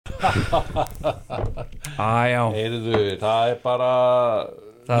Heyrðu, það bara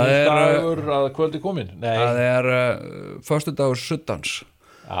það dagur að kvöldi komin. Nei. Það föstudagur suddans.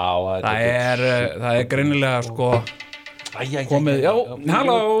 Já, það greinilega sko komið, já,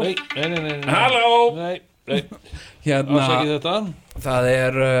 halló. Nei. Halló. Nei. Hérna, þetta. það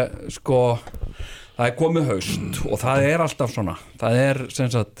sko það komið haust og það alltaf svona, það sem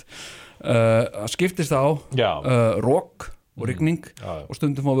sagt skiptist á rok og rigning og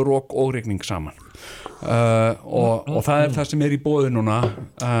stundum fá við rok og rigning saman og það það sem í boði núna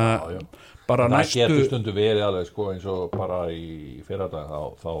bara næstu það getur stundum verið alveg sko eins og bara í fyrradag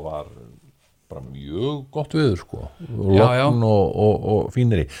þá var bara mjög gott veður sko logn og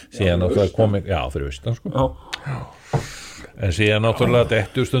fínri síðan náttúrulega komið, fyrir austan sko en síðan náttúrulega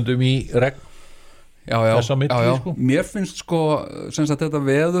dettur stundum í regn þessa milli sko mér finnst sko sem sagt þetta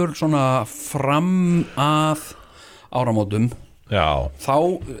veður svona fram að áramótum þá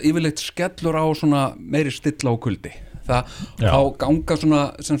yfirleitt skellur á svona meiri stilla og kuldi þá ganga svona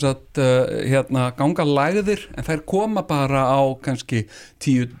sem sagt ganga lægðir en þær koma bara á kannski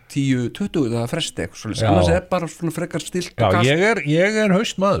 10-20 það fresti eitthvað annars bara svona frekar stilt og kast ég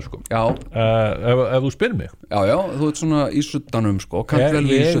haustmaður sko ef þú spyrir mig þú ert svona í suddanum sko kannt vel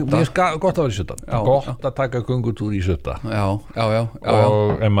við í sudda mér gott að vera í suddan gott að taka göngutúr í sudda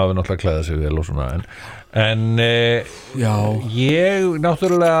og maður náttúrulega klæða sig vel og svona en ég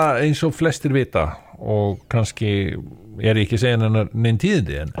náttúrulega eins og flestir vita og kannski ég ekki að segja neinn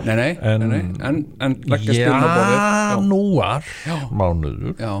tíðindi en leggjast inn á borðið janúar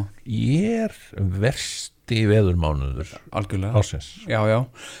mánuður versti veðurmánuður ásins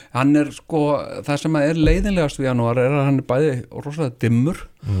hann sko það sem leiðinlegast við janúar að hann bæði rosalega dimmur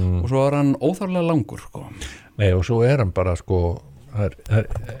og svo hann óþarlega langur sko. Nei og svo hann bara sko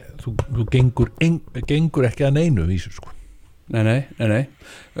þú gengur ekki að neinu vísu sko Nei.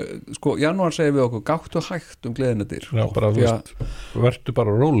 Sko, janúar segir við okkur gáttu hægt gleðina dyr. Já, bara vertu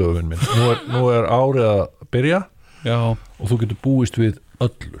bara rólegur vinn minn. Nú árið að byrja og þú getur búist við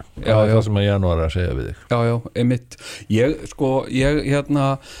öllu. Það sem að janúar að segja við þig. Já, einmitt. Ég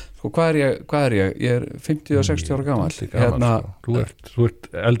hvað er ég? Ég er 50 og 60 ára gamall. Þú ert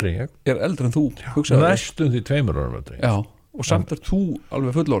eldri en ég. Ég er eldri en þú. Næstum því 2 ára eldri. Já. Og samt þú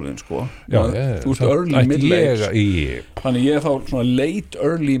alveg fullorðin sko þú ert early middle age þannig ég þá svona late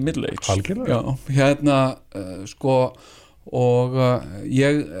early middle age sko og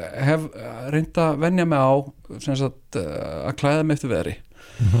ég hef reynt að venja mig á sem sagt að klæða mig eftir veðri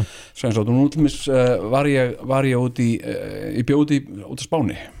sem sagt og nú til mis var ég út í bjóði út á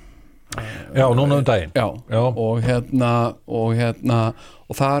Spáni núna daginn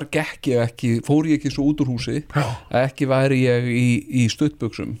og þar fór ég ekki svo út úr húsi ekki væri ég í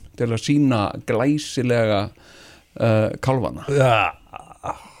stuttbuxum til að sýna glæsilega kálfana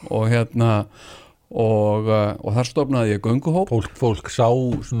og þar stofnaði ég gönguhóp fólk sá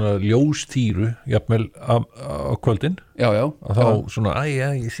svona ljóstýru jafnvel á kvöldin og þá svona,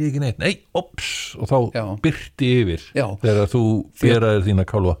 ég sé ekki neitt ops, og þá birti yfir þegar þú beraðir þína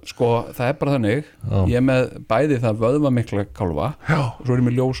kálfa sko, það bara þannig ég er með bæði það vöðva mikla kálfa og svo er ég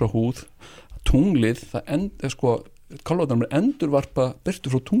með ljósa húð tunglið, sko kálfarnir endurvarpa birtu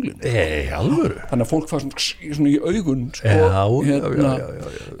frá tunglinu alvöru þannig að fólk fær svona í augun sko,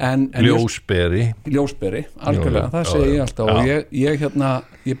 ljósberi algjörlega, það segi ég alltaf og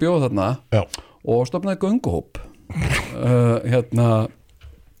ég bjóð þarna og stofnaði gönguhóp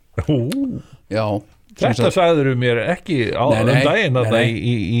þetta sagðirðu mér ekki daginn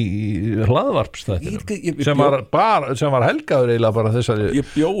í hlaðvarpsþættinum sem var helgaður eiginlega bara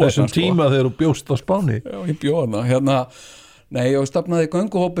þessum tíma þegar þú bjóst á Spáni ég bjóð hana og stofnaði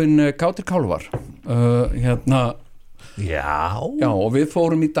gönguhópin Kátir Kálfar og við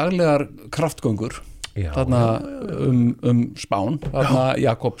fórum í daglegar kraftgöngur þarna Spán þarna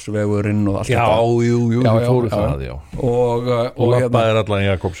Jakobsvegurinn og allt þetta við fórum það og labbaðir allan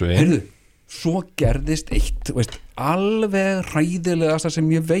Jakobsveginn svo gerðist eitt alveg hræðilegasta sem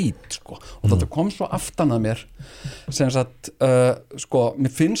ég veit sko. Og þetta kom svo aftan að mér sem sagt sko,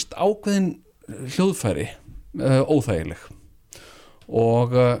 mér finnst ákveðin hljóðfæri óþægileg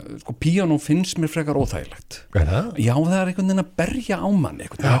og sko píanó finnst mér frekar óþægilegt já það einhvern veginn að berja á mann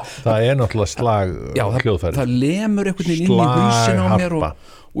það náttúrulega slag hljóðfæri það lemur einhvern veginn inn í hausin á mér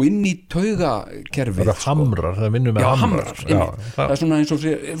og inn í taugakerfið það hamrar, það vinnur með hamrar það svona eins og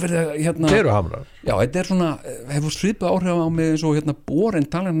það eru hamrar þetta svona, hefur svipað áhrif á mig eins og borin,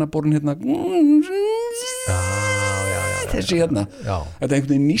 talarnaborin þessi þetta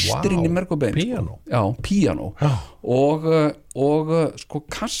einhvern veginn nýstir inn í merg og bein píanó og sko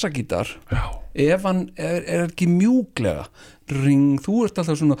kassagítar ef hann er ekki mjúklega ring, þú ert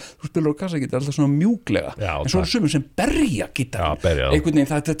alltaf svona þú spilar á kassagítar alltaf svona mjúklega en svo sumir sem berja gítar einhvern veginn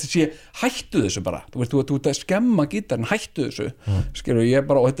þetta sé hættu þessu bara þú ert að skemma gítarinn hættu þessu skilur ég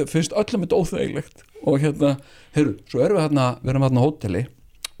bara og þetta finnst öllum þetta óþægilegt og heyrðu, svo erum við erum á hóteli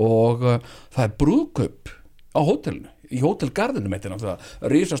og það er brúðkaup á hótelinu í hótelgarðinum þetta er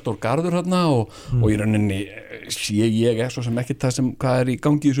náttúrulega risastór garður og í rauninni sé ég svo sem ekki það sem hvað er í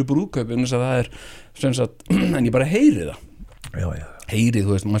gangi í þessu brúðkaup en það er sem sagt en ég bara heyri það heyri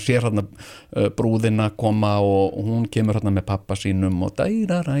þú veist maður sér brúðina koma og hún kemur með pappa sínum og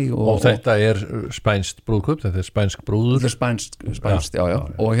dæraræ og þetta er spænst brúðkaup þetta er spænsk brúður þetta er spænst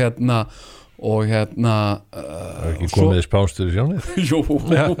já og ekki komið spánstur í sjónið jú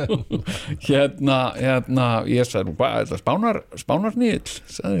ég sagði hvað er það spánarnýll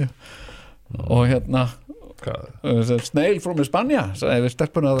sagði ég og snail from Spania sagði við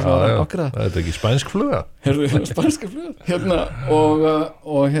stelpuna þetta er ekki spænsk fluga spænska fluga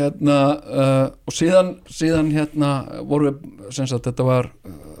og síðan voru við sem sagt þetta var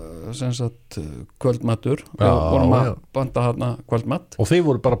sem sagt kvöldmatur og vorum að banda kvöldmat og þeir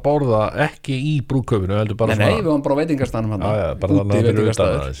voru bara að borða ekki í brúðkaupinu nei, við vorum bara á veitingastaðnum úti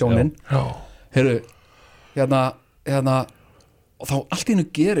veitingastaður, hjónin heyrðu, og þá allt í einu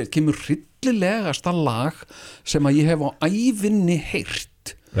kemur hryllilegasta lag sem að ég hef á ævinni heyrt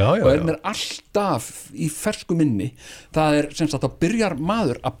og er mér alltaf í fersku minni það er sem sagt að byrjar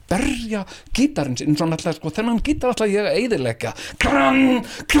maður að berja gítarinn sinn svona alltaf sko þennan gítar alltaf ég að eyðileggja krann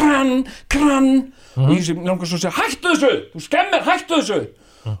og ég sem langar svo að segja hættu þessu, þú skemmir hættu þessu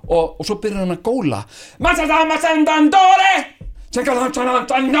og svo byrjar hann að góla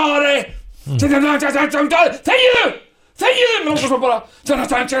þegiðu mér langar svo bara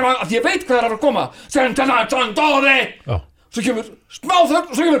að ég veit hvað er að koma svo kemur smá þögn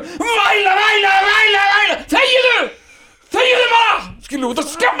og svo kemur væla þegiðu bara skilu út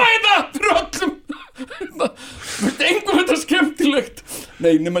að skemma þetta fyrir öllum engum þetta skemmtilegt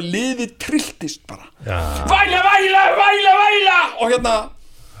nei nema liðið trilltist bara væla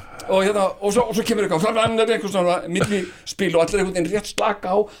og svo kemur eitthvað það er einhvern svona milli spil og allir einhvern veginn rétt slaka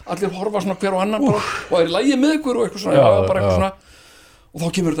á allir horfa svona hver og annan bara, og er lægið með ykkur og eitthvað svona bara eitthvað svona og þá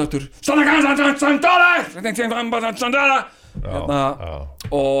kemur þetta aftur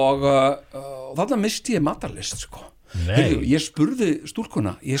og þarna misti ég matarlist sko. Ég spurði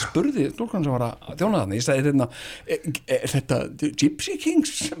stúlkuna sem var að þjóna þarna ég sagði þetta Gypsy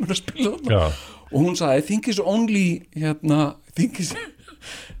Kings sem er að spila þarna og hún sagði I think it's only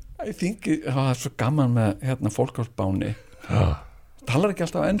I think það er svo gaman með fólk á Spáni talar ekki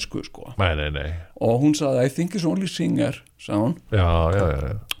alltaf ensku sko nei. Og hún sagði I think it's only singer sagði hún já.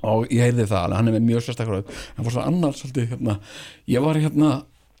 Og ég heyrði það, hann er með mjög sérstaklega hann fór svo annars svolítið ég var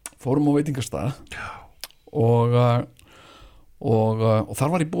fórum á veitingastað og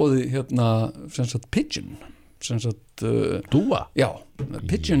þar var ég boði sem sagt pigeon sem sagt dúa? Já,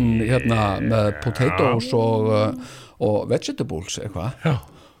 pigeon með potatoes og vegetables eitthvað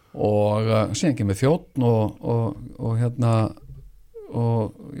og síðan kemur þjónn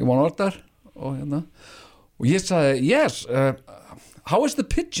og ég var orðar og ég sagði yes how is the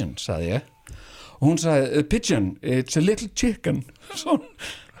pigeon sagði ég og hún sagði pigeon it's a little chicken svona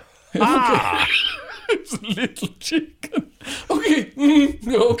it's a little chicken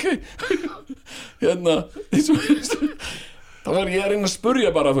ok þá var ég að reyna að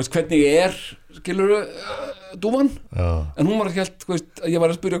spurja bara hvernig skilurðu dúfan en hún var helt ég var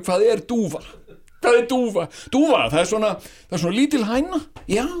að spurja hvað er dúfa dúfa, það er svona lítil hæna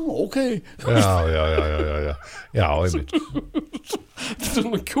já, ok já, einmitt þetta er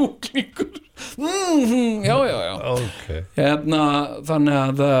svona kjúklingur já okay. Þannig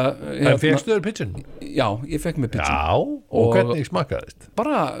að en fékkstu þér pigeon? Já, ég fekk mér pigeon já, og hvernig smakkaðist?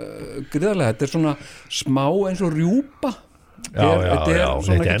 Bara gríðarlega, þetta er svona smá eins og rjúpa þetta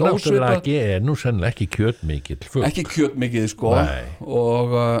er náttúrulega nú sennilega ekki kjötmikill fugl ekki kjötmikið sko og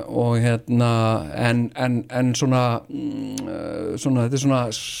en svona þetta er svona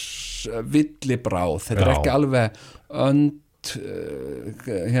villibráð þetta er ekki alveg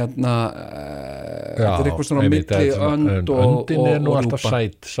þetta er eitthvað svona milli öndin er nú alltaf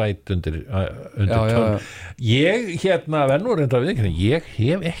sæt undir tönn ég verð nú reynda við ég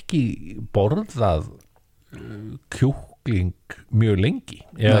hef ekki borðað kjúkling mjög lengi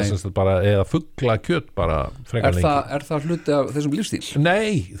eða fugla kjöt bara frekar lengi er það hluti af þessum lífstíl?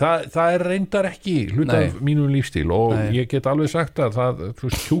 Nei, það er reyndar ekki hluti af mínum lífstíl og ég get alveg sagt að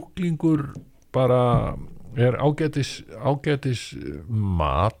kjúklingur bara er ágætis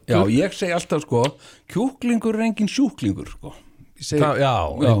mat Já, ég segi alltaf sko kjúklingur er engin sjúklingur sko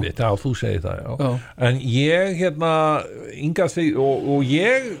einmitt, þú segir það en ég Inga segir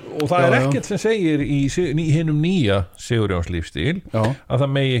og það ekkert sem segir í hinum nýja Sigurjóns lífstíl að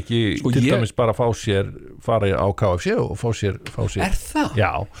það megi ekki til dæmis bara fara á KFC og fá sér Er það?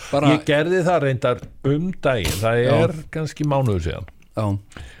 Já, ég gerði það reyndar daginn, það kannski mánuður síðan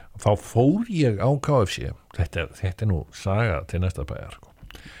þá fór ég á KFC þetta nú saga til næsta bæjar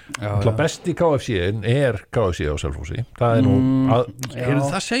besti KFC-in KFC á Selfossi það nú,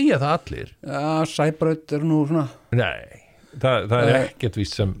 það segja það allir Sæbraut nú svona Nei, það ekkert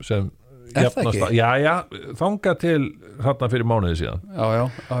víst sem jafnast þangað til þarna fyrir mánuði síðan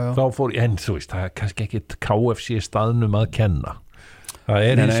þá fór en þú veist, það kannski ekkert KFC staðnum að kenna það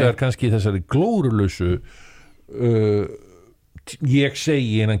hins vegar kannski þessari glórulausu ég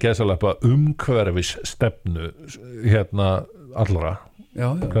segi innan gæsalappa umhverfis stefnu allra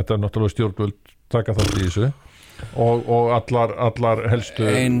þetta náttúrulega stjórnvöld taka þátt í þessu og allar helstu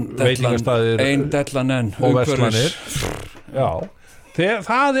veitingastæðir dellan enn og verslanir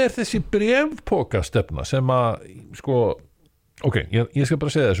það þessi bréfpoka stefna sem að ég skal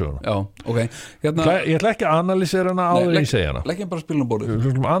bara segja þessu ég ætla ekki að analysera hana áður en ég segja hana leggjum bara spilin á borðið við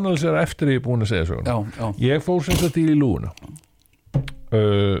skulum analysera eftir ég búin að segja þessu ég fór sem þetta í lúuna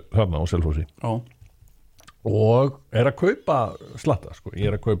þarna á Selfossi og að kaupa slatta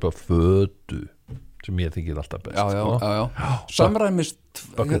ég að kaupa fötu sem ég þykir alltaf best samræmist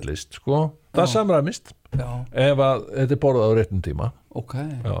bucket list það samræmist ef að þetta borðað á réttum tíma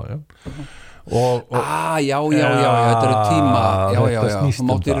þetta eru tíma þú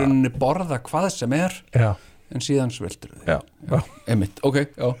mátti í rauninni borða hvað sem en síðan sveltur einmitt,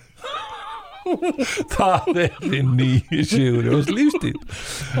 það í nýju Sigurjóns lífstíl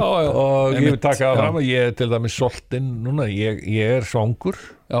og ég vil taka það fram að ég til dæmis soltinn núna, ég svangur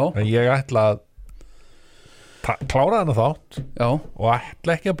en ég ætla að klára hana þátt og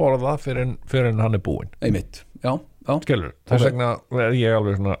ætla ekki að borða fyrir en hann búinn einmitt, skilur, þess vegna ég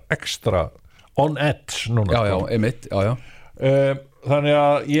alveg svona extra on edge núna einmitt, þannig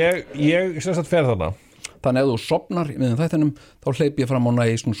að ég sem sagt fer þarna þannig að ef þú sopnar meðan þættinum þá hleyp ég fram á næ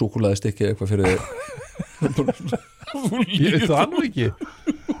svona súkkulaði stykki eitthvað fyrir þig það nú ekki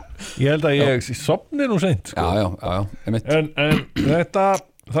ég held að ég sopni nú seint einmitt en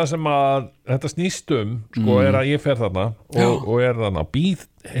það sem að þetta snýst er að ég fer þarna og þarna býð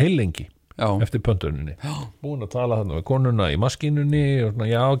heilengi eftir pöntuninni búin að tala þarna við konuna í maskínunni og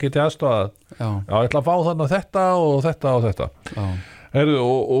svona, geti aðstofað ég ætla að fá þarna þetta og þetta og þetta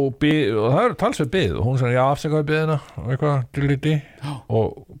og það talsveit bið og hún sagði, afsakaði biðina og eitthvað, dilliti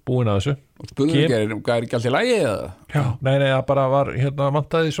og búin að þessu spurðu ekki ekki allt í lagi eða? Nei, það bara var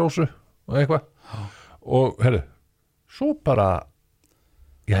vantaði sósu og eitthvað og svo bara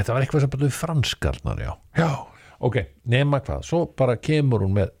þetta var eitthvað sem bara franskarnar nema hvað, svo bara kemur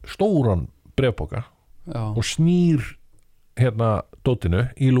hún með stóran bréfpoka og snýr dótinu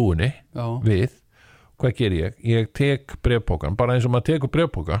í lúinni við hvað ger ég? Ég tek bréfpokan bara eins og maður tekur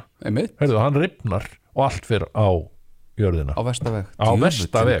bréfpoka hann rifnar og allt fyrir á jörðina á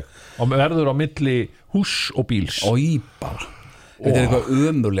vestaveg og verður á milli hús og bíls bara þetta eitthvað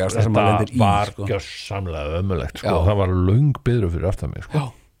ömurlegast sem maður lendir í þetta var gjörsamlega ömurlegt það var löng biðru fyrir aftan mig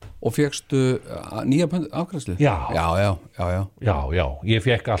og fékkstu nýja afgræðslu? Já, ég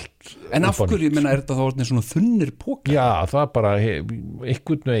fékk allt en af hverju, er þetta þá svona þunnir pókar? Já, það bara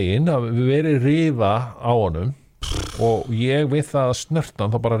einhvern veginn að við verið rifa á honum og ég við það að snörta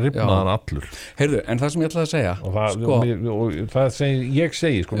hann þá bara rifnaði hann allur heyrðu, en það sem ég ætlaði að segja og það ég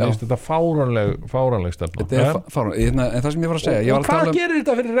segi þetta fáránleg stefna en það sem ég var að segja og hvað gerir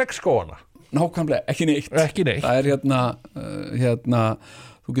þetta fyrir regnskóana? Nákvæmlega, ekki neitt það er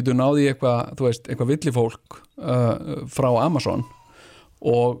þú getur náði eitthvað, þú veist, eitthvað villifólk frá Amazon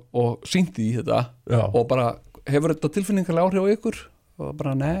og sýndi í þetta og bara hefur þetta tilfinningarlega áhrif á ykkur og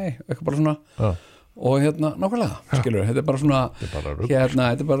bara nei, eitthvað bara svona og nákvæmlega, skilur þetta er bara svona, þetta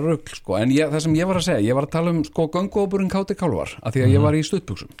er bara rugl en það sem ég var að segja, ég var að tala um göngóburinn káti kálvar, af því að ég var í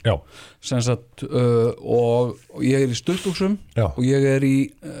stuttbuxum sem sagt og ég er í stuttbuxum og ég er í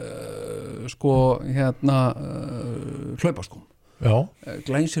hlaupaskóm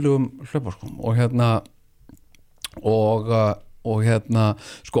glænsilegum hlaupaskóm og og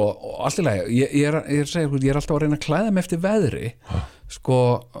allt í lagi ég er að segja, ég er alltaf að reyna að klæða mig eftir veðri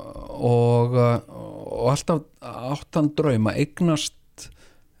og alltaf áttan draum að eignast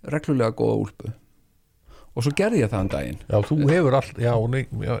reglulega góða úlpu og svo gerði ég það daginn þú hefur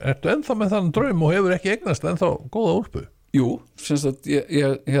ertu ennþá með þann draum og hefur ekki eignast ennþá góða úlpu? Jú, semst að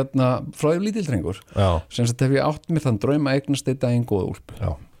ég frá því lítil drengur semst að hef ég átt með þann draum að eignast einn daginn góða úlpu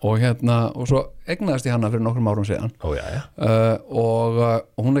og svo egnaðist ég hana fyrir nokkrum árum síðan og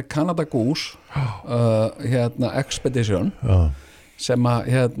hún Canada Goose Expedition sem að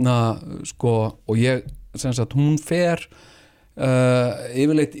sko, og ég sem sagt, hún fer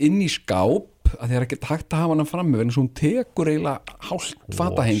yfirleitt inn í skáp að það ekki hægt að hafa hana frammi vegna svo hún tekur eiginlega hálft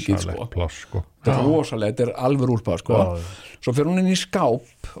fatahengið sko. Þetta rosalega, þetta alveg úrpá sko. Svo fer hún inn í skáp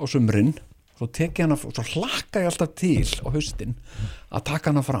á sumrin, svo tek ég hana og svo hlakka ég alltaf til á haustin að taka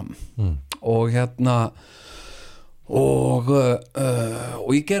hana fram og og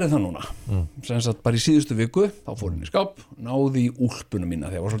ég gerði það núna sem sagt bara í síðustu viku þá fór hún í skáp, náði í úlpuna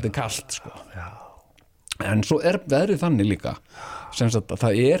mína þegar það var svolítið kalt sko. En svo veðrið þannig líka sem sagt að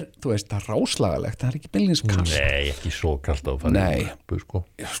það þú veist, það ráslagalegt, það ekki beinlínis kalt. Nei, ekki svo kalt á það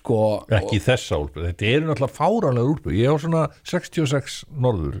sko. Ekki þessa úlpu, þetta náttúrulega fáránlega úlpu, ég á svona 66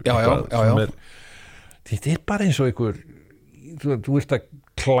 norður þetta bara eins og einhver þú veist að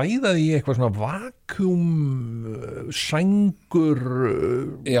klæða því eitthvað svona vakúm sængur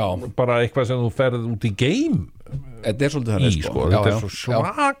bara eitthvað sem þú ferð út í geim þetta svolítið þannig sko. Þetta svo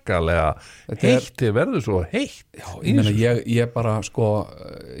svakalega heitt, verður svo heitt ég bara sko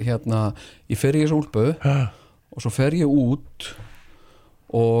ég fer í þessu úlpu og svo fer ég út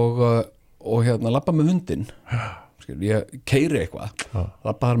og labba með hundinn ég keyri eitthvað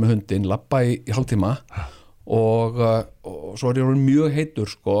labba þar með hundinn, labba í hálftíma og svo ég mjög heitur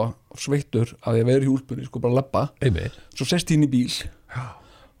sko, sveittur að ég verið í úlpunni sko, bara labba svo sest ég inn í bíl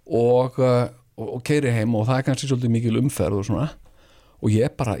og keyri heim og það kannski svolítið mikil umferð og svona og ég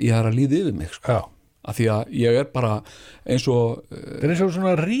að líða yfir mig sko. Af því að ég bara eins og það eins og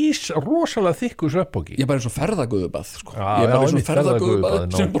svona rosalega þykku svefnpoki ég bara eins og ferðaguðubað sko. Ég bara eins og ferðaguðubað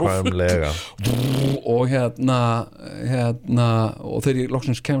sem bara og og þegar ég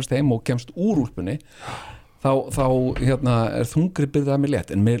loksins kemst heim og kemst úr úlpunni þá þungri byrðið að mér létt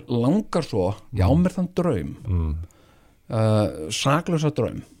en mér langar svo ég á mér þann draum saklausa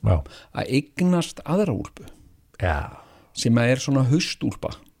draum að eignast aðra úlpu sem er svona haustúlpa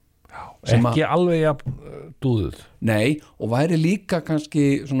ekki alveg dúðuð nei og væri líka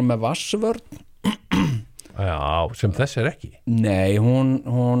kannski svona með vassvörn sem þess ekki nei hún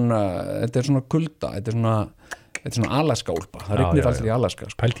þetta svona kulda þetta er svona Alaska úlpa það rignir alltaf í Alaska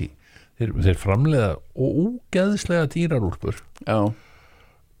sko. Pælti, þeir framleiða ógeðslega dýrarúlpur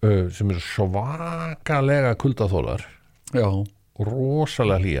sem eru svakalega kuldaþólar og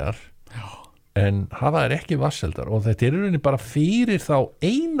rosalega hlýjar en hafa þær ekki vatnseldar og þetta er í rauninni bara fyrir þá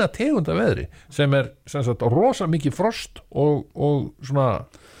eina tegunda veðri sem er sem sagt rosa mikið frost og svona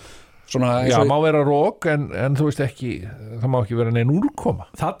má vera rók en þú veist ekki það má ekki vera neinn úrkoma.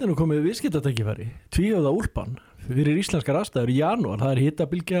 Þannig komið viðskiptatækifæri tvíhöfða úlpan fyrir íslenskar aðstæður í janúar, það er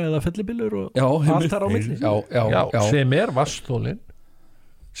hitabylgja eða fellibylur og allt þar á milli sem er vatnsþólin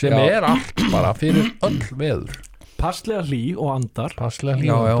sem er allt bara fyrir öll veður passlega hlý og andar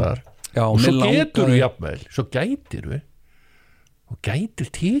og svo getur við jafnvel svo gætir við og gætir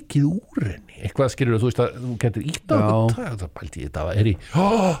tekið úr henni eitthvað skilur þú veist að þú getur ítt á það bælti þetta er í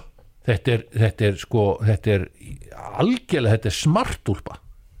þetta er sko þetta er algjörlega þetta er smartúlpa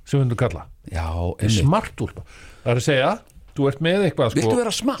sem við myndum kalla smartúlpa það er að segja þú ert með eitthvað sko viltu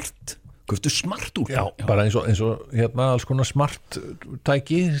vera smart? Hvurtu smart úr? Já, bara eins og alls konar smart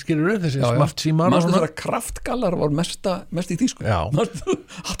tæki skilur þessi smart símar og svona kraftgallar var mest í tísku allir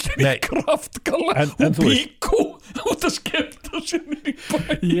í kraftgallar og bíkó út að skemmta sinni í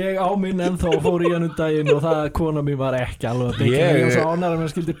bæ ég á minn ennþá fór í hann daginn og það kona mér var ekki alveg að byggja ég var svo ánægður að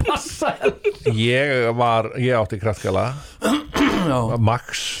mér skildi passa ég átti kraftgalla Max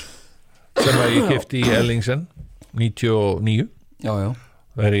sem að ég keypti í Ellingsen 99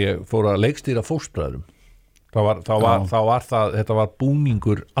 þegar ég fór að leikstýra fóstbræðrum þá var það þetta var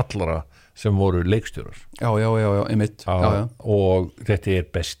búningur allra sem voru leikstjórar einmitt og þetta er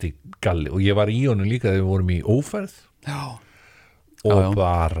besti galli og ég var í honum líka þegar við vorum í óferð og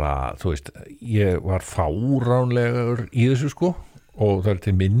bara þú veist ég var fáránlegur í þessu sko og það er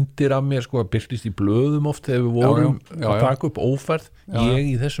til myndir af mér sko að byrtist í blöðum oft þegar við vorum að taka upp óferð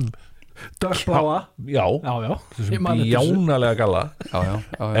ég í þessum dökkbláa þessum bjánalega galla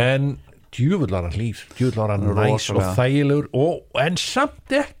en djöfullar hann hlýr djöfullar hann næs og þægilegur en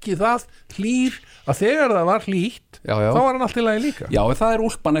samt ekki það hlýr að þegar það var hlýtt þá var hann allt í lagi líka það er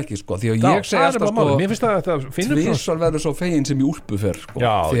úlpan ekki sko því að ég segi alltaf sko mér finnst að þetta finnur tvisvar verður svo fegin sem í úlpu fer sko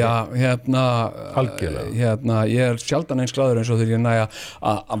því að ég er sjaldan eins glaður eins og þegar ég næja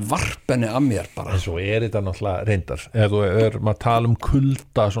að varpa henni að mér bara en svo er þetta náttúrulega reyndar ef þú maður tala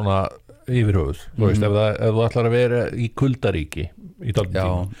kulda svona yfir höfuð þú veist ef þú ætlar að vera í kuldaríki í dálítinn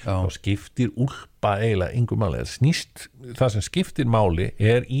tíma, þá skiptir úlpa eiginlega engu máli, það sem skiptir máli í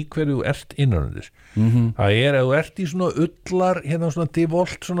hverju þú ert innanundir. Það ef þú ert í svona ullar, hérna svona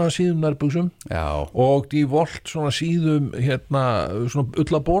divolt svona síðumnarbuxum og divolt svona síðum hérna svona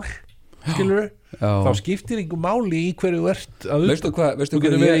ullaból, skilurðu? Þá skiptir einhver máli í hverju þú ert að veistu þú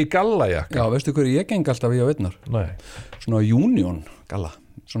getur verið í gallajakka. Veistu hverju ég geng alltaf í á veitnar? Nei. Svona Union galla,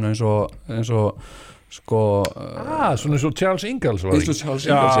 svona eins og sko svona eins og Charles Ingalls var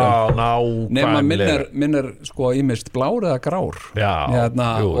nákvæmlega minn sko ímist blár eða grár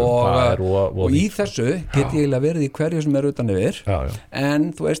og í þessu get ég eiginlega verið í hverju sem utan yfir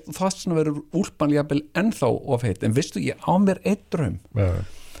en þú veist, það sem verður úlpan jafnvel ennþá of heitt, en veistu, ég á mér einn draum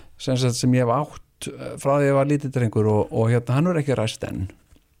sem ég hef átt frá því ég var lítið drengur og hérna, hann er ekki ræst enn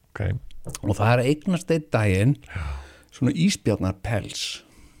og það eignast einn daginn svona ísbjarnar pels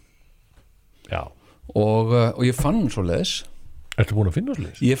og ég fann svoleiðis. Ertu búin að finna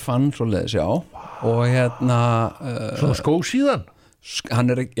svoleiðis? Ég fann svoleiðis, já og hérna svona skósíðan?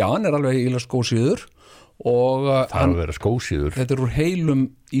 Hann er alveg ílega skósíður og það að vera skósíður. Þetta úr heilum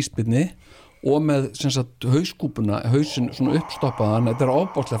ísbirni og með sem sagt hauskúpuna, hausinn svona uppstoppaðan, þetta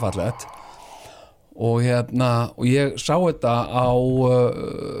ofboðslega fallegt og hérna og ég sá þetta á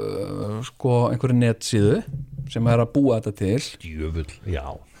sko einhverju netsíðu sem að búa þetta til. Djöfull,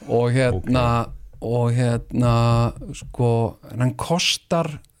 já. Og hérna sko hann kostar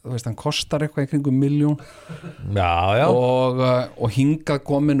eitthvað í kringum 1 milljón og hingað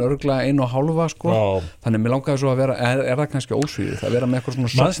komin örglega 1,5 sko þannig mér langaði svo að vera það kannski ósvíðið að vera með eitthvað svona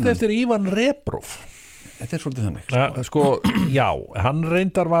manstu eftir Ívan Rebroff þetta svolítið þannig sko, já, hann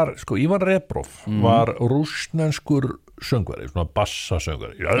reyndar var sko, Ívan Rebroff var rússneskur söngvari, svona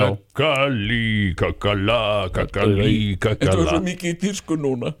bassasöngvari kakali, kakala þetta var svo mikið í tísku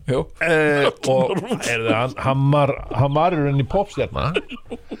núna og hann var í rauninni popstjarna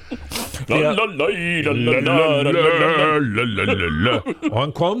og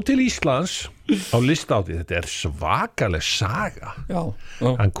hann kom til Íslands á listahátíð, þetta svakaleg saga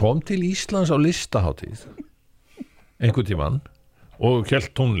hann kom til Íslands á listahátíð einhvern tímann og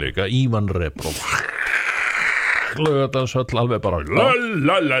hélt tónleika Ívan Rebroff Laugardalshöll alveg bara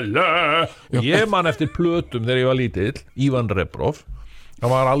ég man eftir plötum þegar ég var lítill Ívan Rebroff hann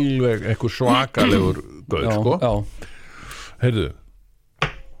var alveg einhver svakalegur gaur sko heyrðu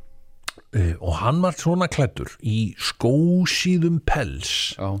og hann var svona klæddur í skósíðum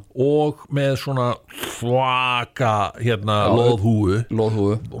pels og með svona svaka hérna loðhúfu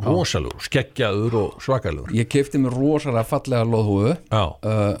rosalegur, skeggjaður og svakalegur ég keypti mér rosalega fallega loðhúfu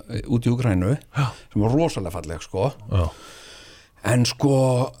út í Úkraínu sem var rosalega fallega sko en sko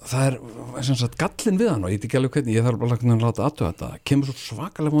það sem sagt gallinn við hann og ég veit ekki alveg hvernig ég þarf bara að láta aðtöða þetta kemur svo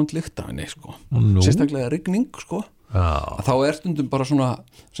svakalega vond lykt af henni sko sérstaklega rigning sko að þá stundum bara svona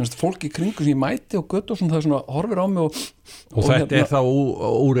semst, fólk í kringu sem ég mæti og gött og svona, það svona horfir á mig og þetta hérna, þá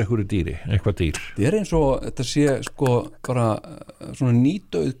úr einhverju dýri eitthvað dýr þetta eins og þetta sé sko bara svona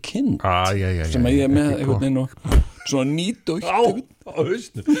nýdauð kind sem ég er með einhvern veginn og svona nýdauð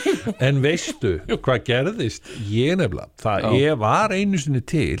en veistu hvað gerðist ég nefnilega ég var einu sinni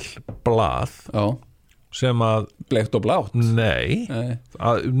til blað sem að bleikt og blátt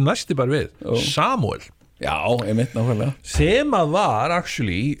næsti bara við Samuel já, ég mynd nákvæmlega sem að var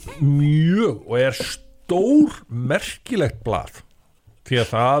actually mjög og stór merkilegt blað því að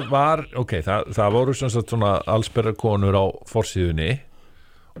það var það voru svona allsbergarkonur á forsíðunni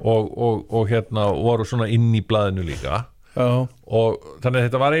og hérna voru svona inn í blaðinu líka og þannig að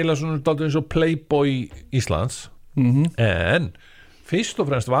þetta var eiginlega svona dálítið eins og Playboy Íslands en fyrst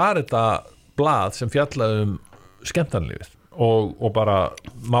og fremst var þetta blað sem fjallaði skemmtanlífið og bara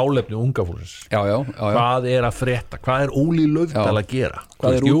málefni unga fólksins hvað að frétta, hvað Óli Laufdal að gera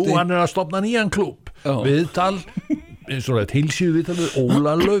hann að stofna nýjan klúbb viðtal, svona eitt heilsíðu viðtal við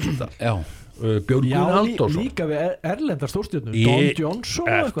Óla Laufdal Björgun Halldórsson líka við erlendar stórstjörnur Don Johnson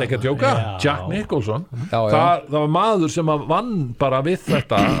ekki að djóka, Jack Nicholson það var maður sem vann bara við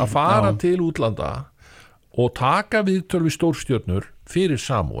þetta að fara til útlanda og taka viðtöl við stórstjörnur fyrir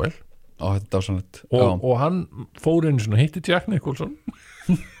Samuel og hann fór inn svona hitti Jack Nicholson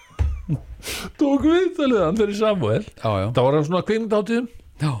tók viðtalið hann fyrir Samuel það var hann svona kvikmyndahátíðum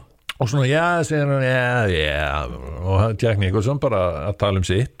og svona segir hann og Jack Nicholson bara að tala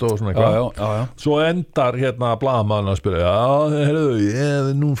sitt og svona eitthvað svo endar hérna blaðamaðurinn að spyrja heyrðu, ég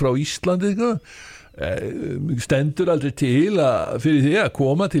er nú frá Íslandi stendur aldrei til fyrir því að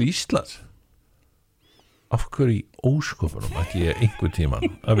koma til Íslands af hverju í óskopunum ekki ég einhver tíman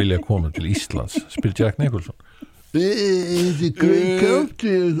að vilja koma til Íslands spyr Jack Nicholson it's a great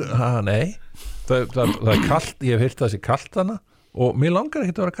country nei það er kallt, ég hef heyrt það sé kallt hana og mér langar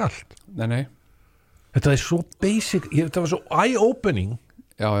ekki að vera kalt. Nei. Þetta er svo basic, þetta var svo eye-opening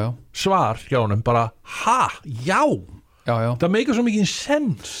svar hjá honum, bara já. Það meikar svo mikið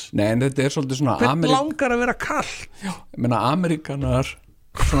sens. Nei, en þetta er svolítið svona hvern langar að vera kalt? Já, ég meina Amerikanar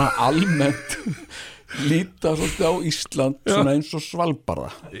svona almennt líta svolítið á Ísland svona eins og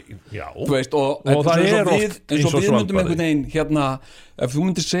Svalbarða. Þú veist, og það er oft eins og við myndum einhvern veginn hérna, ef þú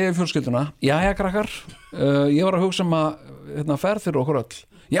myndir segja fjölskylduna, jæja krakkar, ég var að hugsa að ferð fyrir okkur öll.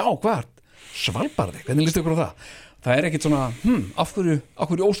 Já, hvert? Svalbarði, hvernig líst ykkur á það? Það er ekkit svona, af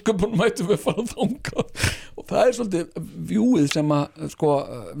hverju ósköpunum mætum við fara þangað? Og það er svolítið vjúið sem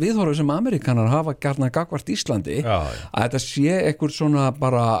viðhorfið sem Amerikanar hafa gjarnan gagnvart Íslandi, að þetta sé eitthvað svona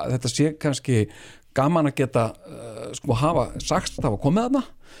bara, þetta sé kannski gaman að geta hafa sagst að hafa komið þarna,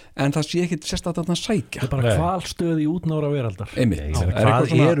 en það sé ekkit sérstætt að sækja. Það er bara hvalstöð í útnára veraldar.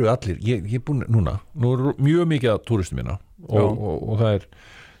 Hvað eru allir? Ég er búin, nú er mjög mikið að túristum minna og það er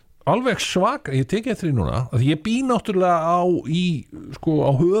alveg svaka, ég teki eftir því núna að ég bý náttúrulega á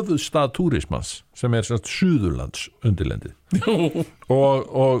höfuðstað túrismans sem er Suðurlands undirlendið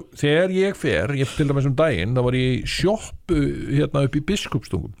og þegar ég til dæmis daginn, þá var ég í sjoppu hérna upp í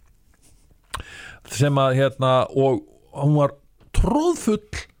Biskupstungum sem að og hún var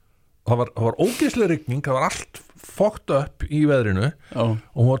tróðfull, það var ógeðsleg rigning, það var allt fokt upp í veðrinu og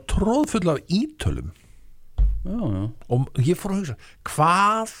hún var tróðfull af ítölum og ég fór að hugsa,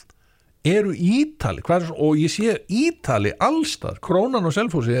 hvað eru Ítali, og ég sé Ítali allstar, Krónan og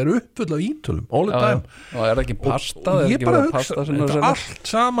Selfossi eru uppfull af Ítölum, all the time og er það ekki pasta? Og ég bara hugsa, þetta er allt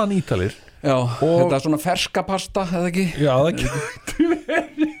saman Ítalir þetta er svona ferska pasta, eða ekki? Já, það getur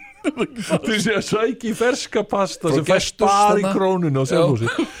verið þú sé að sæki ferska pasta sem fæst bara í Krónunni og Selfossi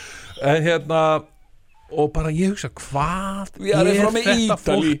en og bara ég hugsa, hvað er þetta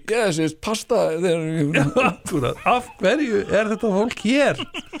fólk? Yes, pasta af hverju er þetta fólk hér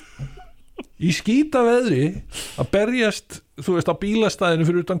í skýta veðri að berjast, þú veist, á bílastæðinu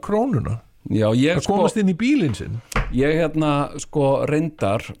fyrir utan Krónuna að komast inn í bílinn sinn? Ég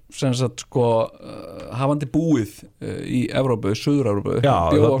reyndar sem sagt hafandi búið í Evrópu, Suður-Evrópu,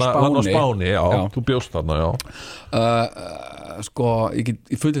 bjó á Spáni, þú bjóst þarna, ég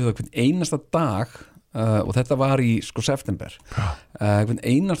fullir það hvern einasta dag og þetta var í september, hvern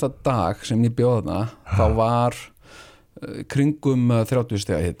einasta dag sem ég bjóð þarna, þá var kringum 30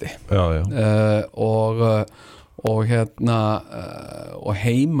 stiga hiti og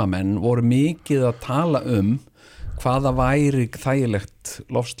heimamenn voru mikið að tala hvaða væri þægilegt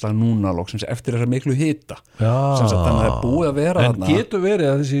loftslag núna loksins eftir þessar miklu hita þannig að það er búið að vera en getur verið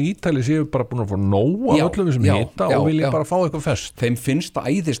að þessi Ítali séu bara búin að fá nóg af öllum þessum hita og vilja bara fá eitthvað fest? Þeim finnst það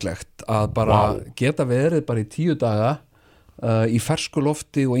æðislegt að bara geta verið bara í 10 daga í fersku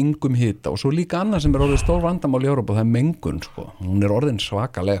lofti og engum hita og svo líka annað sem er orðið stór vandamál í Evrópu, það er mengun hún er orðin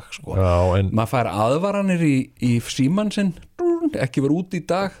svakaleg maður fær aðvaranir í símann sinn, ekki verið út í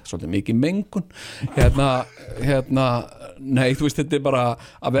dag svolítið mikið mengun nei, þú veist, þetta er bara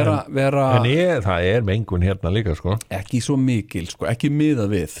að vera en það er mengun hérna líka ekki svo mikil, ekki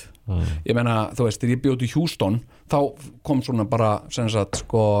miðað við ég meina, þú veist, þegar ég bjóð til Houston þá kom svona bara sem sagt,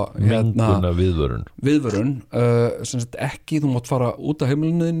 menguna viðvörun sem sagt ekki, þú mátt fara út af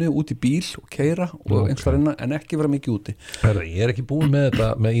heimilinuðinu, út í bíl og keyra og einhverjum en ekki vera mikið úti. Ég er ekki búin með þetta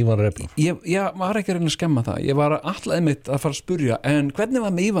með Ívan Rebroff. Ég var ekki að reyna að skemma það, ég var alltaf einmitt að fara að spurja, en hvernig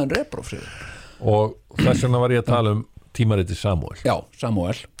var með Ívan Rebroff? Og þess vegna var ég að tala tímariti Samúel. Já,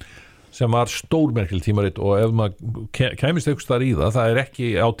 Samúel sem var stórmerkileg tímarit og ef maður kæmist einhvers staðar í það er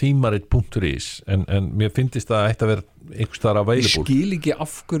ekki á tímarit.is en mér finnst það ætti að vera einhvers staðar available. Ég skil ekki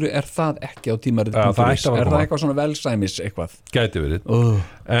af hverju er það ekki á tímarit.is er það eitthvað svona velsæmis eitthvað? Gæti verið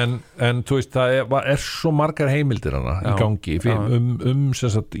en þú veist það er svo margar heimildir hana í gangi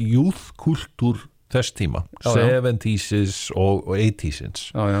sem sagt youth-kultúr þess tíma 70s og 80s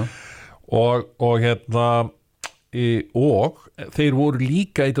og og þeir voru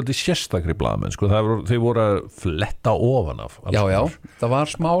líka í þetta sérstakri blaðamenn þeir voru að fletta ofan af það var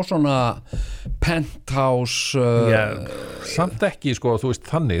smá svona penthouse samt ekki þú veist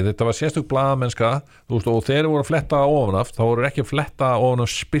þannig, þetta var sérstök blaðamennska og þeir voru að fletta ofan af þá voru ekki að fletta ofan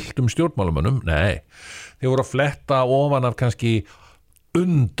af spilltum stjórnmálumönnum, nei þeir voru að fletta ofan af kannski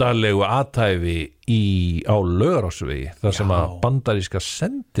undarlegu athæfi á Laugarásvegi þar sem að bandaríska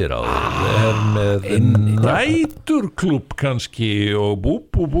sendiráð er með næturklúbb kannski og bú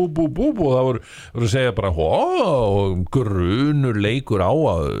og það voru að segja bara grunur leikur á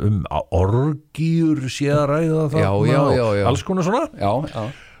orgíur sé að ræða það alls konar svona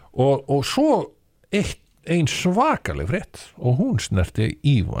og svo ein svakaleg frétt og hún snerti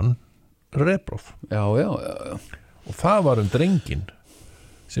Ívan Rebroff og það var drenginn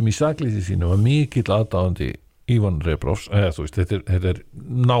sem í sakleysi sínu var mikill aðdáandi Ívan Rebroffs, þú veist, þetta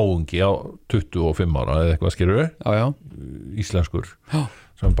náungi á 25 ára eða eitthvað skilur íslenskur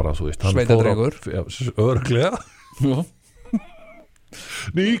sem bara, þú veist, hann sveitadrengur örglega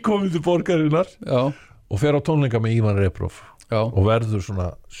nýkominn til borgarinnar og fer á tónleika með Ívan Rebroff og verður svona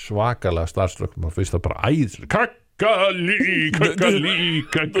svakalega starstruck, maður finnst það bara æðislega kakali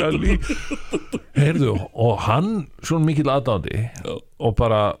heyrðu, og hann svona mikill aðdáandi og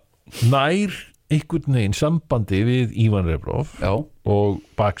bara nær einhvern veginn sambandi við Ívan Rebroff og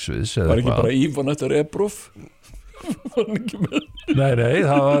baksviðs var ekki bara Ívan eftir Rebroff var hann ekki með nei,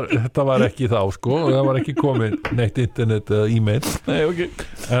 þetta var ekki þá sko, það var ekki komið neitt internet eða e-mail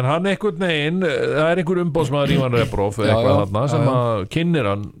en hann einhvern veginn, það einhver umbóðsmaður Ívan Rebroff eitthvað þarna sem að kynnir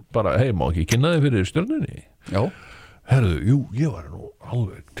hann bara, hei, má ekki kynna þig fyrir stjörnunni herðu, jú, ég var nú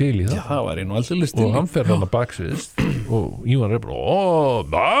alveg til í það það var nú alltaf og hann fer hann að baksviðst og Ívan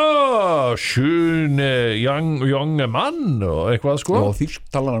Rebroff schöne young mann og eitthvað sko þýsk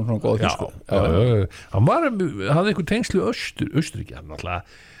talar hann svona góða þýsku hann hafði einhver tengslu Östuríki hann alltaf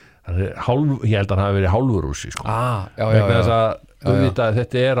ég held að hann hafi verið hálfurússi sko vegna þess að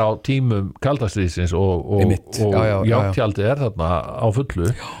þetta á tímum kaldastríðsins og játjaldið þarna á fullu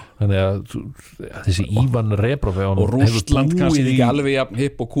þannig að þessi Ívan Rebroff og Rússland kannski ekki alveg jafn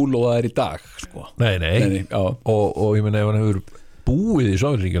hipp og cool og það í dag sko. Nei. Og ég meina ef hann hefur búið í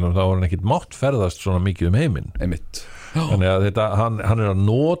Sovétríkjunum þá var hann ekkert mátt ferðast svona mikið heiminn þannig að þetta, hann að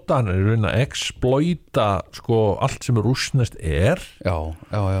nota hann að reyna að exploita sko allt sem rússneskt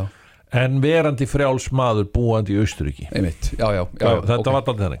en verandi frjáls maður búandi í Austurríki þetta var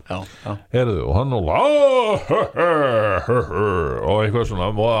alltaf þannig herðu, og hann og eitthvað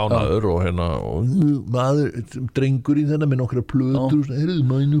svona ánaður og hérna og maður, drengur í þennan með nokkra plötur og herðu,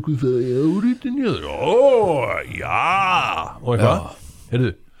 maður nokkuð það áriðin og eitthvað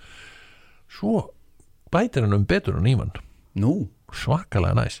herðu, svo bætir hann betur en Ívan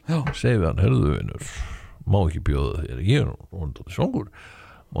svakalega næs segir við hann, herðu vinur má ekki bjóða þér, ég er svongur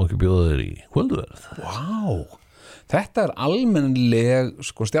má ekki bjóða þér í kvöldverð þetta almennileg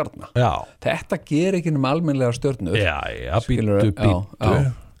sko stjarna þetta ger ekki almennilega stjörnur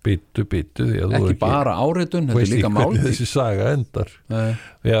bittu ekki bara áritun, þetta líka mál þessi saga endar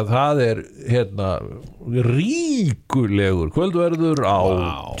því að það hérna ríkulegur kvöldverður á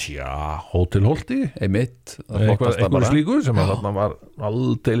Hótel Holti eitthvað slíku sem að þarna var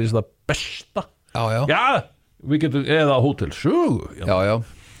aldeilis það besta við getum, eða Hótel Sögu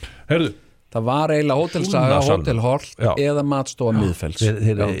herðu, það var eiginlega Hótelsaga, Hótel Holt eða Matstofa Miðfells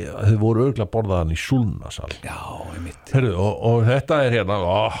þeir voru örgulega borðaðan í Súlnasal herðu, og þetta hérna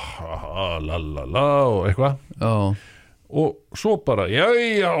lalala og eitthvað og svo bara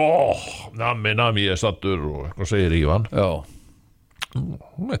nami ég sattur og eitthvað segir Ívan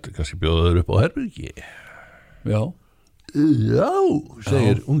þetta kannski bjóður upp á herbergi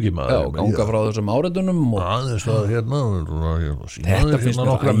segir ungi maður ganga frá þessum áritunum og þetta finnst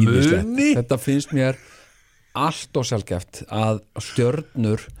mér æðislegt þetta finnst mér allt og sjálfgeft að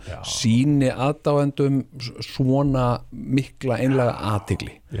stjörnur síni aðdáendum svona mikla einlega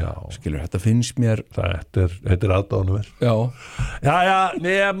athygli skilur, þetta finnst mér þetta er aðdáenduverð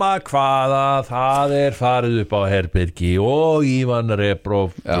nema hvaða það farið upp á herbergi og Ívan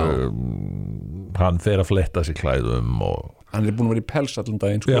Rebroff hann fer að fletta sig klæðum og hann búin að vera í pels allan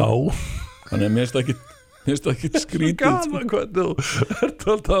daginn sko. þannig að mér finnst það ekki skrítið gaman hvernig þú ert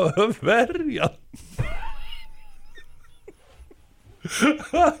alltaf að verja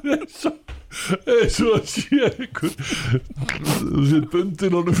það svo að sé einhver þú sér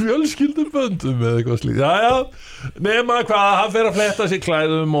bundin honum fjölskylduböndum eða eitthvað slíkt nema hvað, hann fer að fletta sig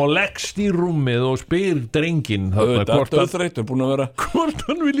klæðum og leggst í rúmið og spyr drenginn hvort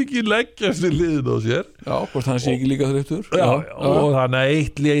hann vil ekki leggja sér liðin á sér hvort hann sé ekki líka þreyttur og þannig að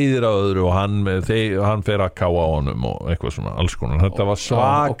eitt leiðir á öðru og hann fer að ká á honum og eitthvað svona alls konar, þetta var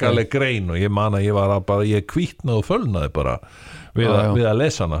svakaleg grein og ég man að ég kvítnaði og fölnaði bara við að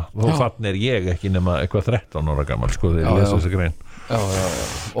lesa hana og þannig ég ekki nema eitthvað 13 ára gammal sko þegar ég lesa þessa grein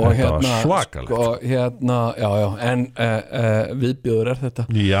og þetta var svakalegt sko, en viðbjóður þetta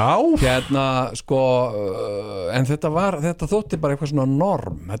sko en þetta þótti bara eitthvað svona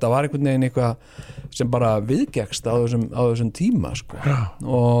norm, þetta var einhvern veginn eitthvað sem bara viðgekst á þessum tíma sko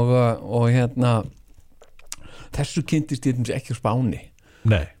og þessu kynntist ég ekki á Spáni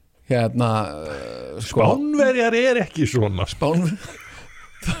nei Spánverjar ekki svona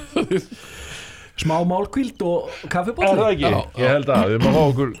smá málkvíld og kaffibólla það ekki, ég held að við má fá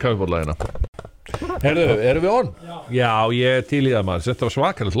okkur kaffibólla hérna herðu, erum við on? Já, ég til í það maður, þetta var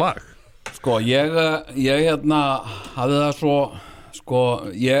svakalegt lag Sko, ég hafði það svo sko,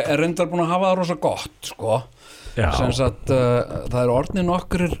 ég reyndar búin að hafa það rosa gott sko, sem sagt það eru orðnir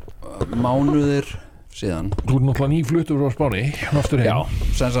nokkrir mánuðir síðan. Þú náttúrulega nýfluttur á Spáni aftur heim. Já,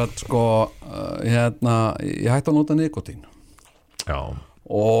 sem sagt sko ég hætti að nota nikotín. Já.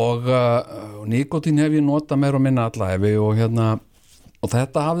 Og nikotín hef ég notað meira og minna allæfi og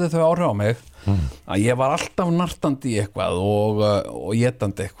þetta hafði þau áhrif á mig að ég var alltaf nartandi í eitthvað og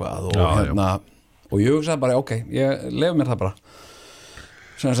étandi eitthvað og ég hugsaði bara ok, ég lef mér það bara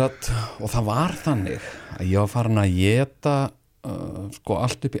sem sagt, og það var þannig að ég var farin að éta sko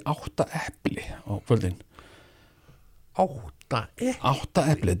allt upp í 8 epli á kvöldin. 8 epli? 8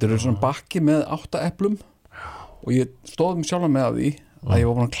 epli, þetta eru svona bakki með 8 eplum og ég stóð mig sjálf með að því að ég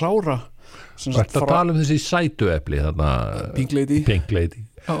var búin að klára. Þetta tala þessi sætu epli þarna Pink Lady.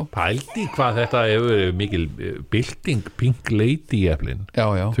 Pældi hvað þetta hefur mikil bylting Pink Lady eplin.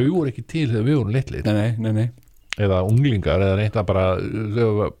 Já. Þau voru ekki til þegar við vorum litlir. Nei. Eða unglingar eða neitt að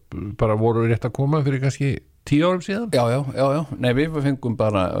bara voru rétt að koma fyrir kannski 10 árum síðan. Já. Nei, við fengum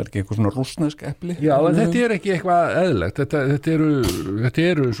bara ekki eitthvað svona rússnesk epli. Já, en þetta er ekki eitthvað eðlilegt. Þetta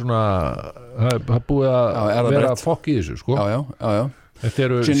eru svona það búið að vera fokk í þessu, sko. Já. Þetta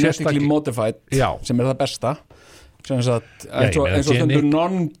eru genetically modified sem það besta. Eins og stundur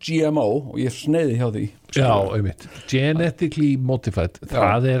non-GMO og ég sneiði hjá því. Já, einmitt. Genetically modified.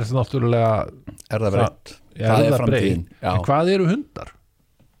 Það er náttúrulega erfðabreytt. Það er framtíðin. En hvað eru hundar?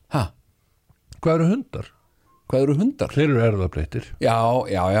 Hvað eru hundar? Þeir eru erfðabreyttir. Já,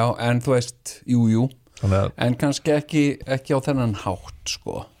 en þú veist, jú. En kannski ekki á þennan hátt,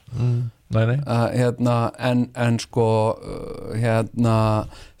 sko. Nei. En sko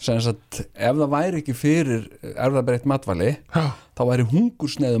sem sagt ef það væri ekki fyrir erfðabreytt matvæli þá væri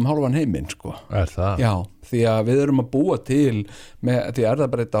hungursneið hálfan heiminn sko. Er það? Já, því að við erum að búa til því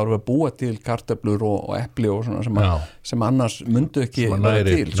erfðabreytt erum við að búa til kartöflur og epli og svona sem annars myndu ekki vera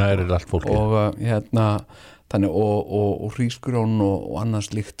til sko. Nærir allt fólki og þannig og hrísgrjón og annað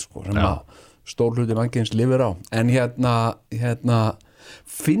slíkt sko, sem að stór hluti mannkyns lifir á en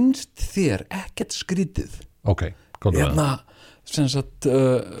finnst þér ekkert skrítið sem sagt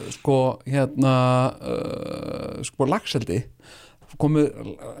sko laxeldi komið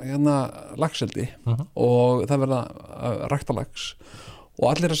laxeldi og það verða rækta lax og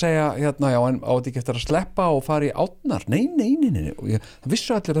allir að segja en á þetta ekki eftir að sleppa og fara í átnar nei og það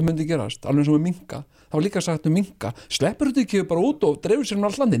vissu allir að það myndi gerast alveg sem við minka það var líka sagt minka, sleppur þetta ekki bara út og dreifur sér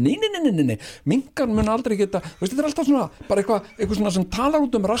allt landi, nei minkan mun aldrei geta, þetta er alltaf svona bara eitthvað svona sem talar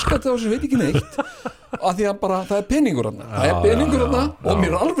út raskat og sem veit ekki neitt af því að bara það er peningur þarna og mér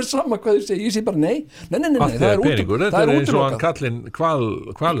er alveg sama hvað ég sé bara nei, það er peningur, þetta er eins og hann kallinn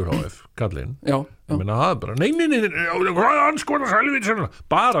Hvalur HF kallinn, ég meina það bara nei, hvað hann skoðar sælvið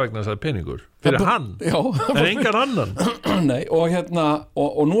bara vegna þess að peningur fyrir hann, en engan annan nei, og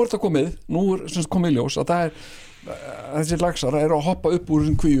nú er það komið nú er komið ljós að það er þessi laxar eru að hoppa upp úr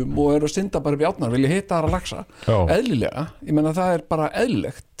þessum kvíum og eru að synda bara upp í átnar vilja hitta þar að laxa, eðlilega ég meina það er bara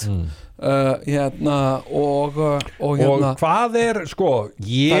eðlilegt og hvað er sko,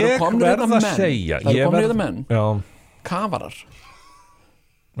 ég verð að segja það er komnið menn kafarar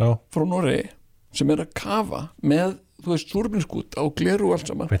frá Noregi sem er að kafa með þú veist, súrefniskút á gleru og allt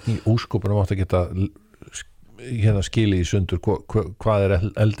saman hvernig úskopunum átt að geta skilið í sundur hvað er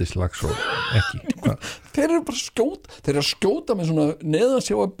eldislax og ekki þeir eru bara þeir eru að skjóta með svona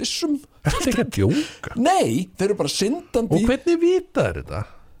neðansjáa byssum þetta er ekki að djóka nei, þeir eru bara syndandi og hvernig vita þetta?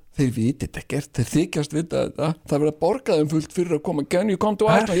 Þeir viti þetta ekkert, þeir þykjast vita þetta það verður að borga þeim fullt fyrir að koma can you come to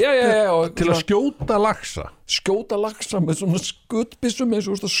us? Til að skjóta laxa með svona skuttbyssum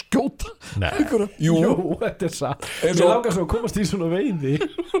eins og skjóta Jú, þetta er satt Mér langar svo að komast í svona veiði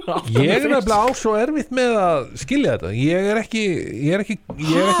Ég er nefnilega á svo erfitt með að skilja þetta Ég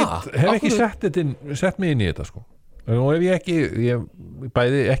hef ekki sett mig inn í þetta sko og ef ég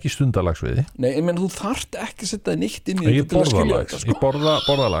bæði ekki stundalagsveiði nei, ég menn þú þarft ekki að setja neitt inn í ég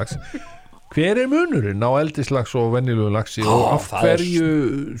borða lags hver er munurinn á eldislags og venjulegu laxi og af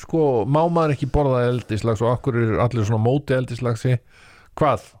hverju sko, má maður ekki borða eldislags og af hverju er allir svona móti eldislagsi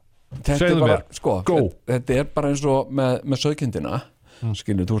hvað? Segðu mér, þetta er bara eins og með sauðkindina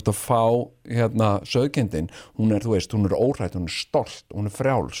skilur, þú ert að fá sauðkindin, hún er, þú veist, hún er óhrætt hún er stolt, hún er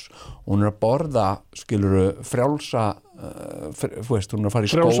frjáls hún er að borða, skilur frjálsa, þú veist, hún er að fara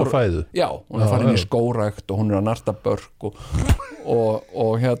í frjálsa fæðu já, hún er að fara inn í skórækt og hún er að narta börk og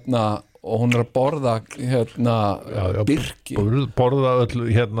hún er að borða birki borða öll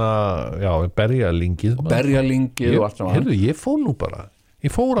berjalingið og allt saman heyrðu, ég fór nú bara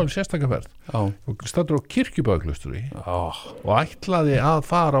ég fór alveg sérstakaferð og stættur á Kirkjubæjarklaustri og ætlaði að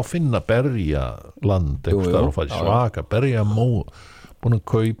fara á finna berjaland eitthvað og fara í svaka berjamó búin að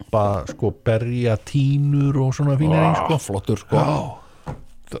kaupa sko berjatínur og svona fínir sko. Flottur sko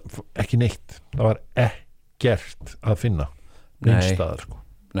ekki neitt, það var ekkert að finna neinstaðar sko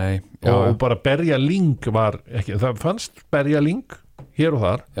Nei, og bara berjaling var ekki, það fannst berjaling hér og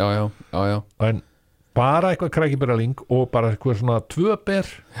þar já. En bara eitthvað krækiberjaling og bara eitthvað svona 2 ber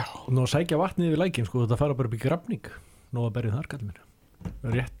og nú að sækja vatnið yfir lækin sko, þetta fara bara upp í grafning nú að berja þar kallið mér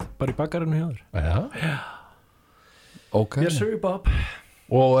rétt, bara í bakarinu hjá þér Já Okay. Yes sir Bob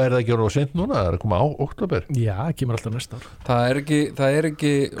Og er það ekki orðið sent núna? Það er að koma á október? Já, það kemur alltaf næsta ár Það er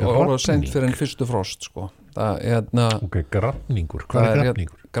ekki orðið sent fyrir en fyrstu frost sko. Það Ok, grafningur, hvað er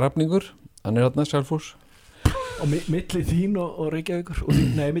grafningur? Grafningur, hann er hérna Selfoss Og milli þín og Reykjavíkur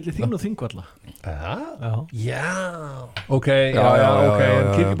milli þín og Þingvalla Já Ok, ok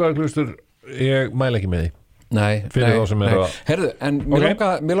Kirkjubæjarklaustur, ég mæla ekki með því Nei, þá sem er Herðu, en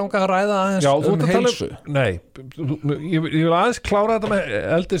mér langar að ræða aðeins heilsu Nei, ég vil aðeins klára þetta með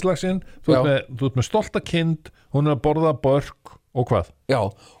eldislaxinn Þú ert með stolta kind hún er að borða börk og hvað Já,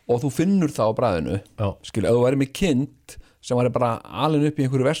 og þú finnur það á bragðinu skilur, ef þú væri með kind sem væri bara alin upp í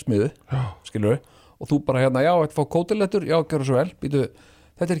einhverju versmiðu skilur, og þú bara já, þetta fá kótilettur, já, gjör það svo vel býtu,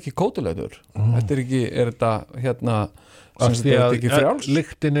 þetta er ekki kótilettur þetta er ekki, er þetta þetta er ekki frjáls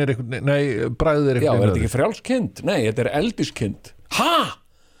lyktin er eitthvað, nei, bragðið er eitthvað Já, er þetta ekki frjálskind? Nei, þetta er eldiskind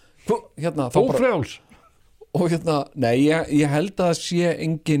Ófrjáls Og nei, ég held að það sé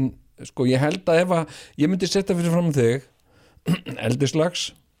engin, sko, ég held að ef að ég myndi setja fyrir fram þig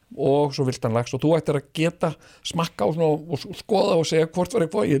eldislax og svo viltan lax og þú ættir að geta smakka og skoða og segja hvort var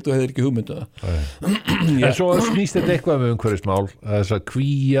eitthvað, ég held að þú hefðir ekki hugmyndu það En svo snýst þetta eitthvað með umhverfismál þessar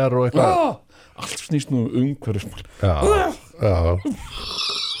kvíar og eitthvað Allt snýst nú umhverfismál Já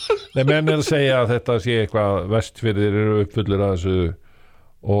Nei, menn er að segja að þetta sé eitthvað Vestfirðir eru uppfullir að þessu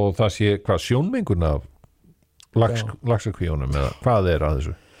og það sé hvað sjónmengun af laxakvíunum eða hvað er að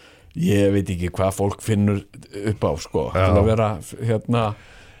þessu Ég veit ekki hvað fólk finnur upp á sko, til að vera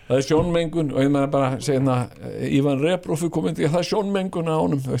það er sjónmengun og ég meina bara segja Ívan Rebroff komið til að það er sjónmengun á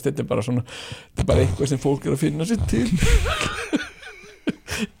honum, þetta er bara svona þetta er bara eitthvað sem fólk er að finna sér til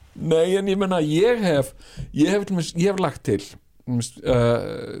Nei, en ég meina ég hef lagt til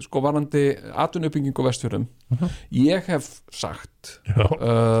sko varandi atvinnuuppbygging á Vestfjörðum ég hef sagt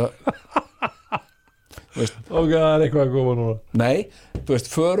ok, það er eitthvað að koma núna Nei, þú veist,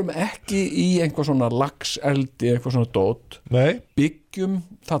 förum ekki í einhver svona laxeldi eitthvað svona dót byggjum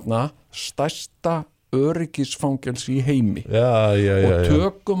þarna stærsta öryggisfangelsi í heimi og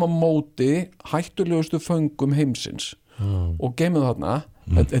tökum á móti hættulegustu föngum heimsins og geymum þarna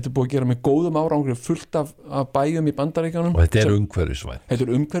þetta er búið að gera með góðum árangri fullt af bæjum í Bandaríkjunum og þetta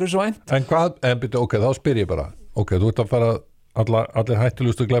er umhverfisvænt En hvað, ok, þá spyr ég bara ok, þú ert að fara allir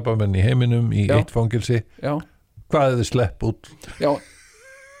hættulegustu glæpamenn í heiminum í eitt fangelsi hvað er þið slepp út? Já,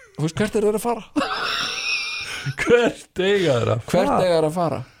 þú veist hvert er það að fara? Hvert eiga það að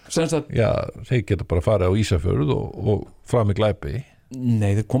fara? Já, þeir geta bara að fara á Ísafjörð og fram í glæpi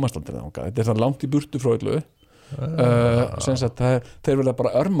Nei, þeir komast aldrei þangað þetta er það langt í burtu frá öllu þeir vilja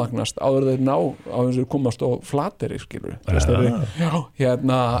bara örmagnast áður þeir ná á þess að komast á Flateyri skilur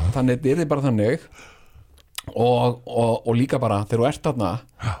þannig er þið bara þannig og líka bara þegar þú ert þarna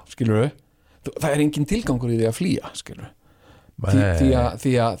skilur það er engin tilgangur í því að flýja skilur því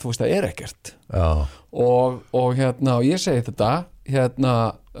að þú veist það er ekkert og ég segi þetta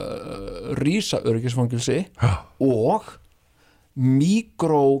rísa öryggisfangilsi og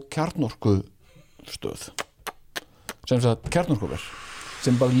mikrokjarnorku stöð sem sagt kjarnorkuver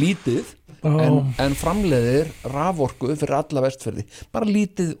sem bara lítið en framleiðir raforku fyrir alla Vestfirði bara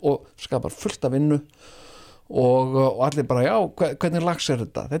lítið og skapar fullt af vinnu og allir bara já, hvernig lax er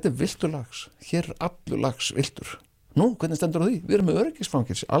þetta? Þetta er viltur lax, hér er allur lax viltur nú, hvernig stendur á því? Við erum með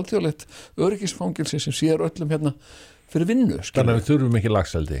öryggisfangilsi, alþjóðlegt öryggisfangilsi sem sér öllum hérna fyrir vinnu Þannig að við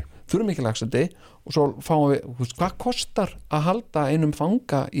þurfum ekki laxeldi og svo fáum við, hvað kostar að halda einum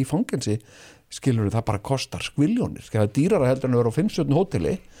fanga í fangilsi skilur það bara kostar skviljónir það er dýrara heldur en að vera á 5-7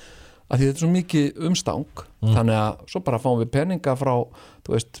 hóteli að því þetta er svo mikið umstang þannig að svo bara fáum við peninga frá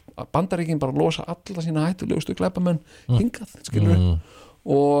þú veist, Bandaríkin bara losa alla sína hættulegustu glæpamenn hingað, skilur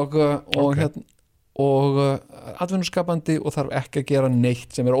og atvinnuskapandi og þarf ekki að gera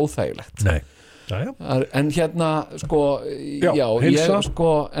neitt sem er óþægilegt en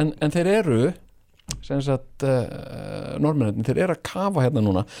sko en þeir eru sem sagt normennir, þeir eru að kafa hérna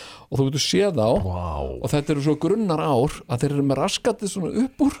núna og þú getur séð á og þetta eru svo grunnar ár að þeir eru með raskatið svona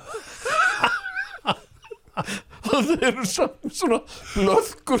upp úr það eru svona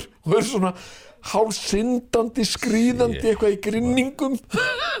blöðkur og eru svona hálfsyndandi, skríðandi eitthvað í grinningum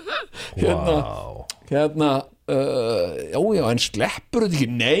hérna já, en sleppur þetta ekki?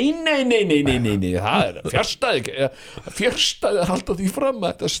 Nei, það fjörstaði halda því fram að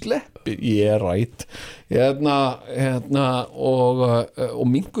þetta sleppir, ég rætt og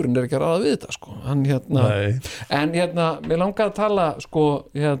minkurinn ekki að ræða við þetta sko, hann en mér langar að tala sko,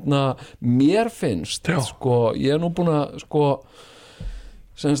 mér finnst sko, ég er nú búin að sko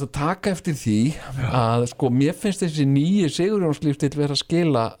að taka eftir því að sko, mér finnst þessi nýji Sigurjónslífstíll vera að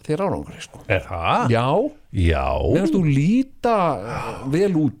skila þér árangri sko. Er það? Já Mér finnst þú líta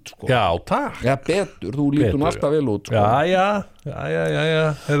vel út sko. Já, takk Já, betur, þú lítur nú alltaf vel út sko. Já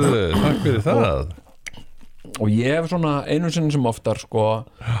Herðu, takk fyrir það Og ég hef svona einu sinni sem oftar sko,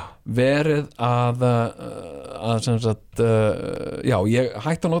 verið að sem sagt já, ég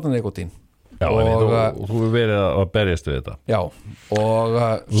hætti að nota nikotín Já, og þú hefur verið að berjast við þetta Já, og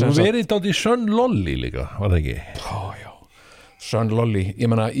þú hefur verið dátt í Sun Lolly líka, var það ekki? Já, Sun Lolly, ég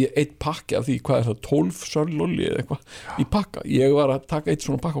meina eitt pakki af því, hvað er það, 12 Sun Lolly eða eitthvað í pakka, ég var að taka eitt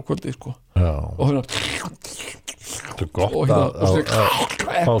svona pakka á kvöldi sko. Og svona þetta er gott að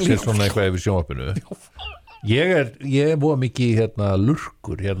fá sér svona eitthvað yfir sjónvarpinu ég er búið mikið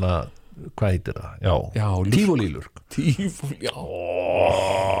lurkur, hvað heitir það? Já, tífólílurk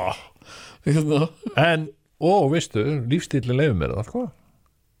en, veistu, lífstíllinn leyfir mér það, sko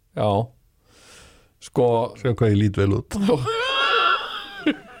Já sko sjá hvað ég lít vel út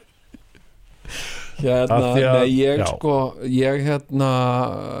nei, ég sko ég hef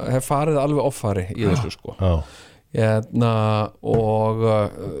farið alveg offari í þessu sko og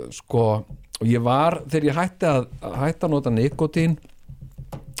sko og ég var, þegar ég hætti að nota nikotín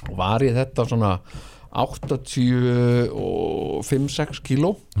var ég þetta svona 85-6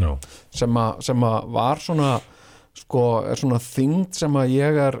 kíló sem að var svona sko, er svona þyngd sem að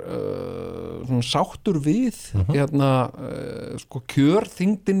ég er svona sáttur við sko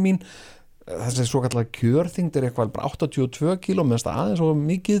kjörþyngdin mín þessi svo kallar kjörþyngd er eitthvað bara 82 kíló meðan það aðeins svo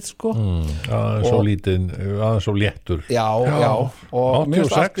mikið sko aðeins svo lítinn, aðeins svo léttur já og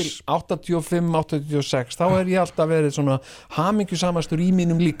 85-86 þá er ég alltaf verið svona hamingjusamastur í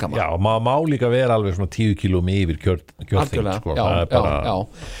mínum líkama já, maður má líka vera alveg svona 10 kílóm yfir kjörþyngd sko, já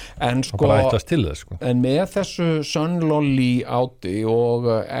en sko, bara ætlast til þess sko en með þessu Sun Lolly áti og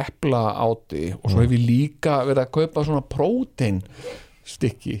epla áti og svo hef ég líka verið að kaupa svona prótein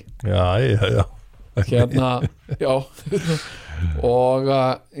stykki já já og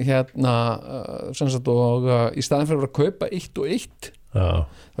sem sagt og í staðin fyrir að kaupa 1 og 1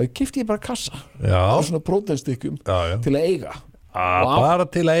 þá keypti ég bara kassa á svona próteinstykkjum til að eiga bara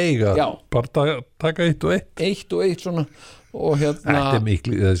til að eiga bara taka 1 og 1 svona og þetta er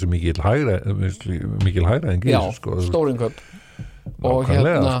svo mikil hægra en gís sko stórinkaup og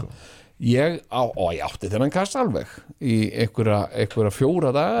ég átti þennan kassa alveg í einhverja 4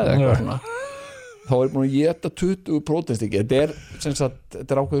 daga eða eitthvað svona þá er ég búin að éta 20 próteinstykki þetta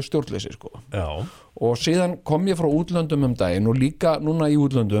er ákveðu stjórnleysi sko. Og síðan kom ég frá útlöndum daginn og líka núna í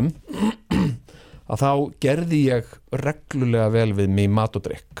útlöndum að þá gerði ég reglulega vel við mig mat og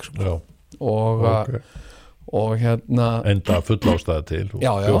drykk sko. og enda full ástæða til og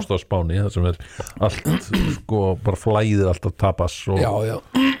fjóst á Spáni það sem er allt sko bara flæðir alltaf tapas og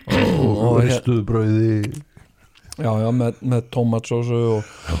ristuðbrauði með tómatsósu og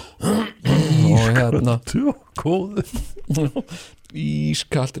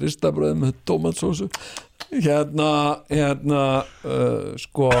ískalt ristabrauð með tómatsósu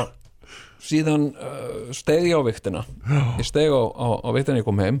sko síðan steig ég á viktina ég steig á viktina ég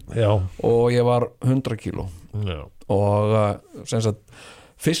kom heim og ég var 100 kíló og sem sagt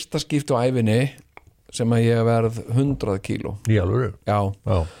fyrsta skipti á ævinni sem að ég verð 100 kíló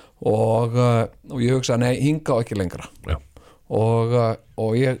og ég hugsa nei, hinga á ekki lengra og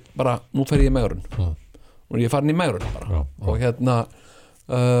ég bara, nú fer ég í megrun og ég er farin í megrun bara og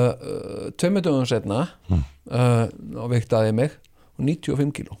 2 dögum setna viktaði ég mig og 95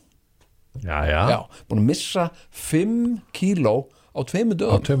 kíló búin að missa 5 kíló á 2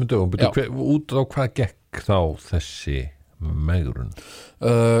 dögum út á hvað gekk þá þessi megrun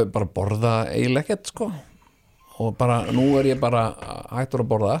bara borða eiginlega ekkert sko og bara, nú er ég bara hættur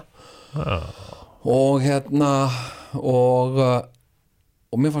að borða og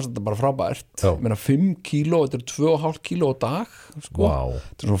og mér fannst þetta bara frábært meina 5 kíló, þetta er 2,5 kíló á dag sko,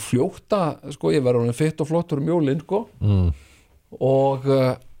 þetta er svona fljóta sko, ég verður fitt og flottur mjólinn sko og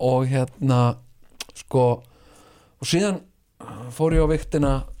sko og síðan fór ég á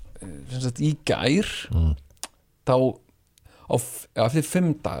viktina sem sagt í gær þá eftir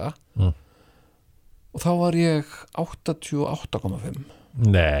 5 daga og þá var ég 88,5.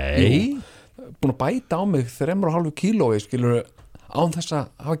 Nei. Búin að bæta á mig 3,5 kílói, skilur, án þess að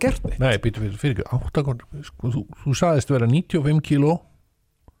hafa gert neitt. Nei, fyrir ekki, 8, sko, þú sagðist vera 95 kíló.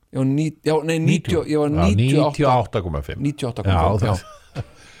 Ég var 98,5. 98,5,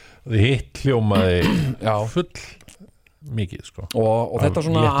 Þið hitt hljómaði full mikið, sko. Og þetta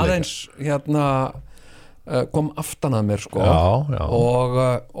svona aðeins, kom aftan að mér, sko. Já. Og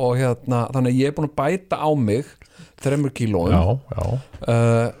þannig að ég er búin að bæta á mig 3 kílóum.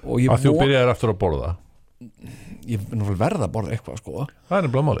 Og ég að þú byrjaðir aftur að borða. Ég verða að borða eitthvað, sko. Það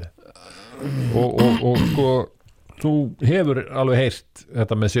er blómálið. Og sko, þú hefur alveg heyrt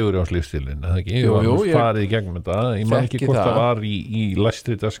þetta með Sigurjóns lífstílinn, eða ekki? Jú, ég farið í gegnum þetta. Ég man ekki hvort það var í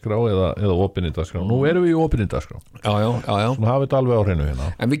læstri dagskrá eða opinni dagskrá. Nú erum við í opinni dagskrá. Já. Svona hafið þetta alveg á hreinu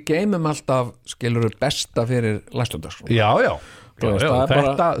hérna. En við geymum alltaf, skilur, besta fyrir læstri dagskrá. Já.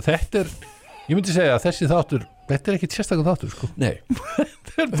 Þetta er, ég myndi segja að þessi þáttur, þetta er ekki sérstaklega þáttur, sko. Nei.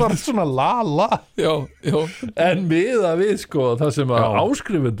 Þetta er bara svona la. Já. En við, sko, það sem að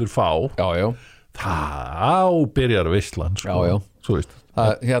áskrifendur fá. Já. Þá byrjar veislan, sko. Já. Svo veist.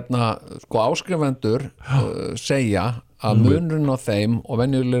 Sko, áskrifendur segja að munurinn á þeim og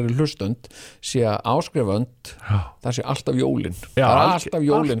venjulegri hlustund sé að áskrifend það sé alltaf jólin. Já, það er alltaf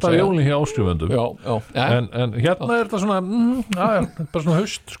jólin. Alltaf jólin hjá áskrifendum. Já. En hérna er þetta svona bara svona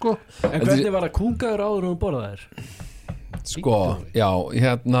haust, sko. En hvernig var að kúkaður áður um borða þær? Sko,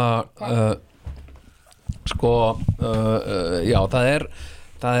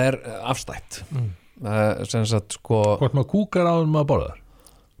 það er afstætt. Sem sagt, sko, hvort maður kúkar áður maður borðar.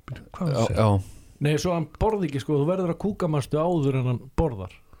 Já. Nei, svo hann borði ekki, sko, þú verður að kúka manstu áður en hann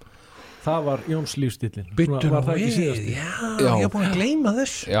borðar. Það var Jóns lífstíllinn. Var það ekki síðast? Já, ég er búin að gleyma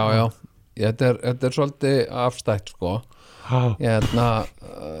þess. Já. Þetta er svolítið afstætt, sko.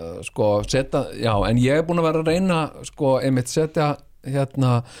 Sko, en ég er búin að vera að reyna, sko, einmitt setja,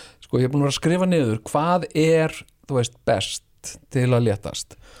 sko, ég er búin að vera að skrifa niður hvað er, þú veist, best til að léttast.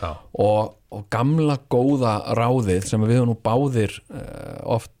 Og gamla góða ráðið sem við nú báðir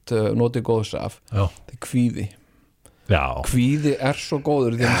oft notið góðs af, það er kvíði. Kvíði er svo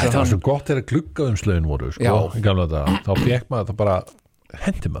góður. Það var svo gott þegar gluggaumslögin voru, sko, í gamla daga. Þá fékk maður það bara,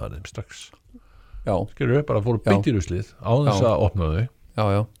 hendi maður þeim strax. Skilur við, bara fóru beintiruslið á þess að opna þau.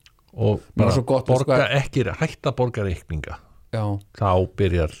 Og bara borga ekki, hætta borga reikninga. Þá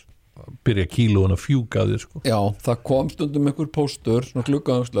byrjar kílóin að fjúka þér, sko. Já, það kom stundum einhver póstur, svona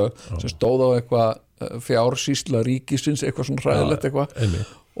gluggaumslög sem stóð á eitthvað fjársýsla ríkisins, eitthvað svona hræðilegt eitthvað.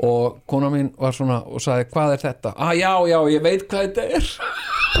 Og kona mín var svona og sagði, hvað er þetta? Já, ég veit hvað þetta er.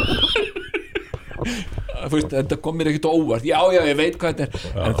 Þetta kom mér ekkert óvart. Já, ég veit hvað þetta er.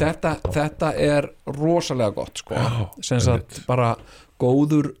 En þetta er rosalega gott, sko. Sem sagt bara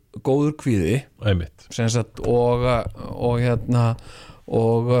góður kvíði. Sem sagt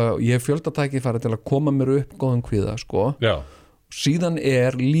og ég hef fjöldatækifæri til að koma mér upp góðum kvíða, sko. Síðan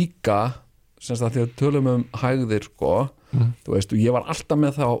er líka, sem sagt, þegar tölum hægðir, sko, þú veist, ég var alltaf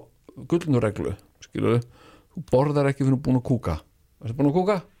með þá gullnureglu, skilur, þú borðar ekki fyrir búin að kúka. Ertu búin að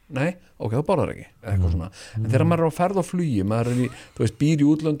kúka? Nei? Ok, þú borðar ekki. Eitthvað svona. En þegar maður er á ferð á flugi, maður er þú veist, býr í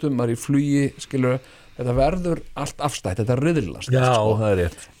útlöndum, maður er í flugi, skilur, þetta verður allt afstætt, þetta riðlast. Já, sko. Það er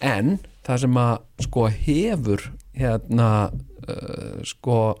rétt. En það sem að, sko, hefur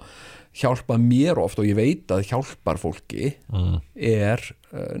sko hjálpað mér oft og ég veit að hjálpar fólki er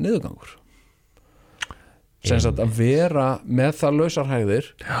niðurgangur. Sem sagt að vera með það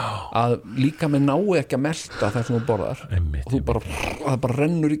lausarhægðir að líka með ná ekki að melta það sem þú borðar og þú það bara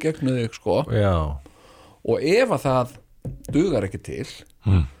rennur í gegnum þig, sko. Og ef að það dugar ekki til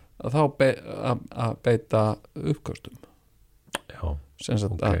þá beita uppkastum. Sem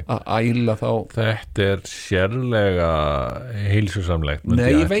sagt að æla þá. Þetta er sérlega heilsusamlegt.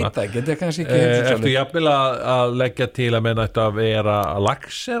 Nei, ég veit ekki, þetta er kannski ekki heilsusamlegt. Ertu jafnvel að leggja til að menna þetta að vera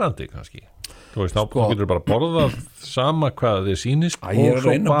laxerandi kannski? Þú veist, þá getur bara borðað sama hvað þið sýnist og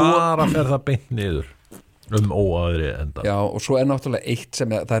svo bara fer það beint niður óaðri enda. Já, og svo er náttúrulega eitt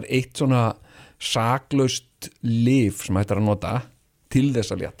það er eitt svona saklaust lyf sem hættir að nota til þess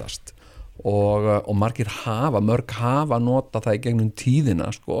að léttast. Og mörg hafa nota það í gegnum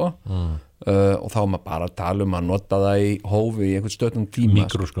tíðina, sko. Og þá maður bara að tala að nota það í hófi í einhvern stöðnum tíma, í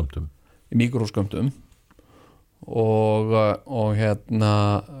mikróskömmtum og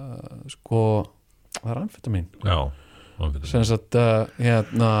sko það er amfetamín sem sagt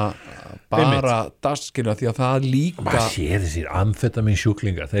bara daskina því að það líka maður sér þessir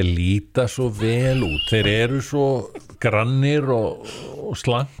amfetamínsjúklingar, þeir líta svo vel út, þeir eru svo grannir og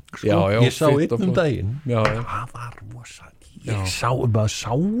slank, sko. Ég sá einn daginn það var rosa, ég sá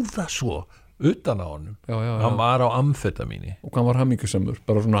það svo utan á honum hann var á amfetamíni og hann var hamingjusamur,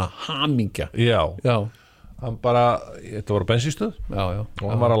 bara svona hamingja hann bara, þetta var á bensinstöð og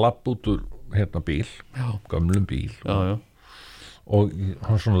hann var að labba út úr hérna bíl, gömlum bíl og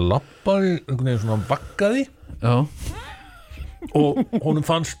hann svona labbaði einhvern veginn svona vakkaði og honum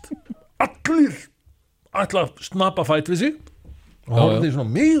fannst allir ætla að snappa fæt við sig og hann því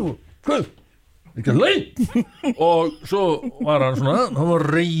svona mig hvað, ekki að leið og svo var hann svona hann var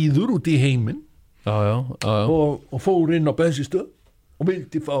reiður út í heiminn og fór inn á bensinstöð og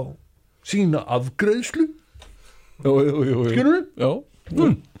vildi fá sína afgreiðslu skilur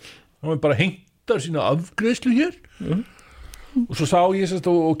við hann bara hengtar sína afgreiðslu hér og svo sá ég sérst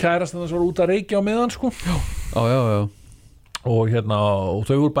og kærast þannig að það var út að reykja á meðan sko og hérna og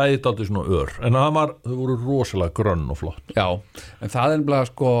þau voru bæði dálítið svona en þau voru rosalega grönn og flott en það er bara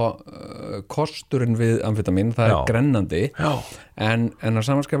sko kosturinn við amfetamin, það er grennandi en að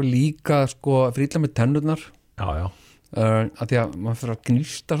samanskapi líka sko frýtla með tennurnar að því að maður fyrir að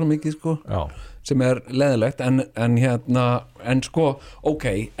gnýsta svo mikið sko sem er leðilegt en hérna en sko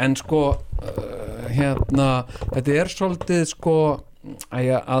hérna þetta er svolítið sko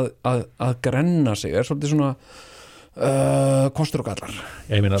að grenna sig er svolítið svona kostur og gallar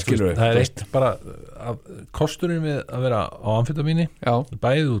ég meina það er eitt bara kosturinn við að vera á amfetamíni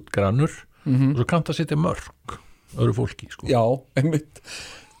bæðið út grannur og svo kanntu að setja mörg öðru fólki sko. Einmitt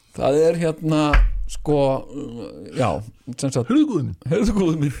það er hérna sko hörðu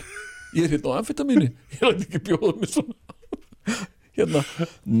góðu minn ég er hérna á amfetamíni ég læt ekki bjóða mig svona hérna,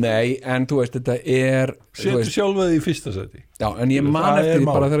 nei, en þú veist þetta er setur sjálfaði í fyrsta seti en ég man eftir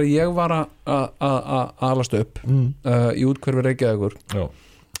bara þegar ég var að alast upp í útkverfi Reykjavíkur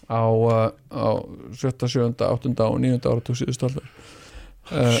á 7., 7., 8. og 9. áratug síðustu aldar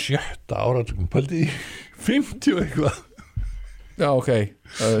 7. áratug pældi 50 og eitthvað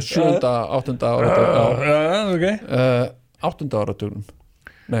 7., 8. áratug 8. áratugum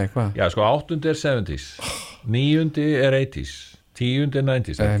nei, hvað? Já, sko 8. er 70s 9. er 80s 10. er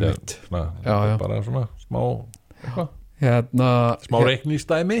 90s þetta er bara svona smá hérna smá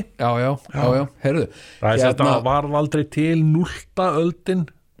reiknistæmi heyrðu þetta var aldrei til 0. öldin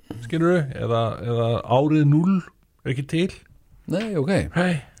skilurðu eða árið 0 er ekki til nei,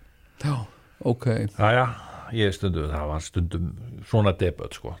 ok ég það var stundum svona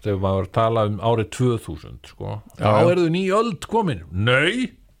debatt sko þegar maður var að tala árið 2000 sko þá er þau ný öld komin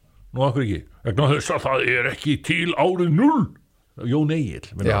nei, nú okkur ekki vegna þess að það er ekki til árið 0 Jón Egil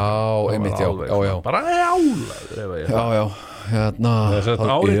einmitt bara álaður hérna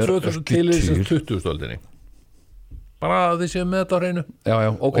árið 2000 til þess 20. öldinni bara að þið séum með þetta á hreinu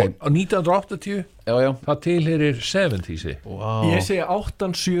og á 1980 það tilheyrir 70's ég segi 8,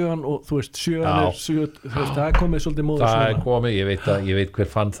 7 og þú veist 7 er 7 það er komið svolítið móður það er komið, ég veit hver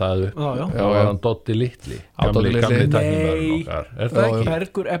fann það upp það var hann Doddi Litli gamli tæknimaðurinn okkar er það ekki?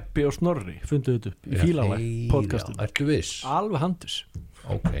 Bergur, Ebbi og Snorri funduðu þetta upp í Fílalag podcastinu ertu viss? alveg handus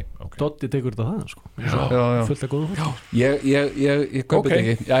Okay. Doddi tekur þetta það sko fullt að góða fólk ég kaupi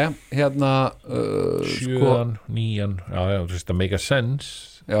þetta ekki hérna 7, 9 þetta make a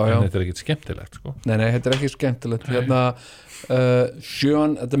sense en þetta er ekkert skemmtilegt sko nei, þetta er ekki skemmtilegt hérna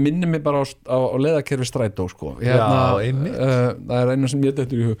 7, þetta minnir mig bara á leiðakerfi strætó sko hérna, það er einu sem ég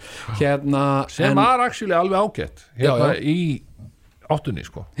dettur í hug hérna sem var actually alveg ágætt hérna í 8.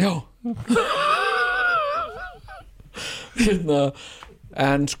 sko hérna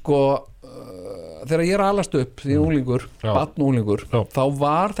en sko þegar ég er alast upp því unglingur, barnunglingur þá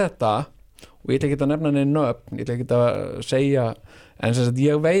var þetta og ég ætla ekki að nefna neinn nöfn ég ætla ekki að segja en sem sagt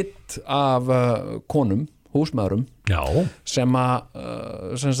ég veit af konum, húsmaðurum sem að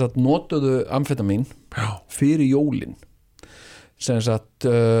sem sagt notuðu amfetamin fyrir jólin sem sagt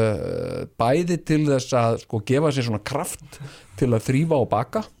bæði til þess að sko gefa sér svona kraft til að þrífa og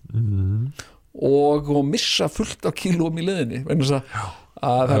baka og missa fullt af kílóum í leiðinni vegna þess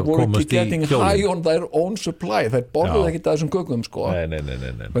að það voru ekki getting high on their own supply það borðuð ekki þessum kökum sko nei.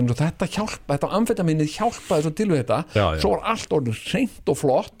 Þetta amfetaminið hjálpaði svo til við þetta svo var allt orðið hreint og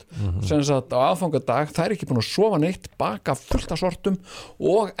flott sem sagt á aðfangadag það er ekki búin að sofa neitt baka fullt af sortum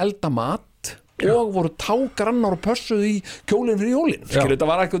og elda mat og voru tágrannar og pössuð í kjólinn fyrir jólinn þetta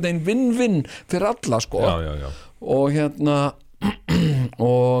var eitthvað einn vinn-vinn fyrir alla sko og hérna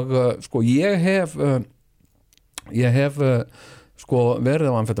og sko ég hef sko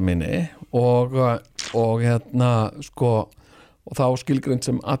verið á amfetamini og hérna sko og þá skilgreind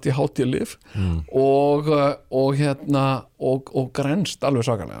sem ADHD-lyf og grenst alveg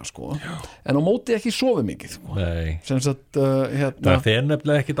svakalega sko. En á móti ekki sofi mikið sko. Sem sagt það er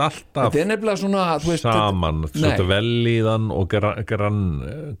nefnilega ekkit alltaf þetta er nefnilega svona saman, svona velíðan og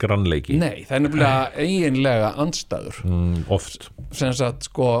grannleiki nei, það er nefnilega eiginlega andstæður oft sem sagt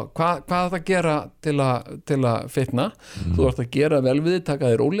sko, hvað það að gera til að fitna þú ert að gera vel við þig, taka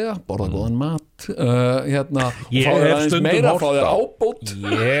þér rólega borða góðan mat ég hef stundum meira, fá þér ábót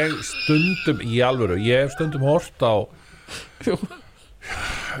ég hef stundum hort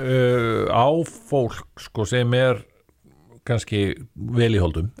á fólk sko, sem kannski vel í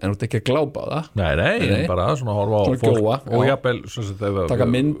holdum en þú ert ekki að glápa það nei, bara svona horfa á svona fólk gjóa, og jafnvel taka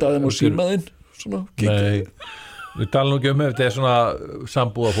myndaðum og símaðinn svona, nei, við tala nú ekki ef þetta er svona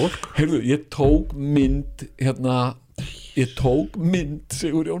sambúða fólk heyrðu, ég tók mynd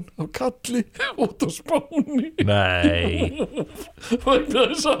Sigurjón á kalli út á Spáni nei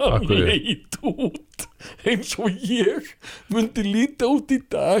vegna þess að hann leit út eins og ég myndi líta út í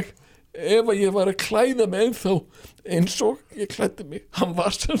dag ef að ég var að klæða mig ennþá eins og ég klæddi mig hann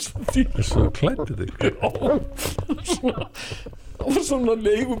var sem sagt þess að klæddi þig hann var svona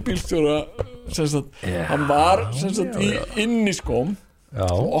leigubílstjóra sem sagt hann var sem sagt í inniskóm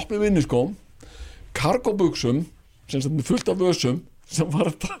opnum inniskóm kargóbuxum sem sagt með fullt af vössum sem var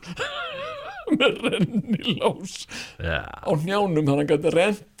þetta með rennilás á njánum þannig að hann gæti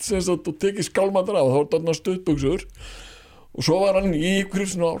rent sem sagt og tekið skálmandar á þá var þetta stuttbuxur og svo var hann í ykkur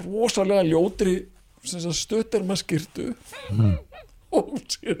svona rosalega ljótri sem sagt stuttermaskirtu og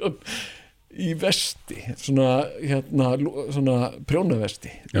síðan í vesti svona prjónavesti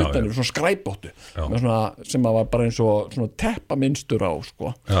utanir, svona skræbóttu sem var bara eins og svona teppaminstur á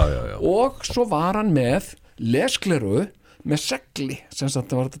sko. Og svo var hann með leskleru með segli sem sagt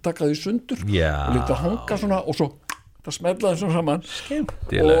það var að taka því sundur og lítið að hanga svona og svo það smellaði svona saman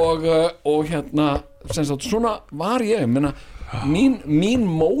og sem sagt svona var ég menna, mín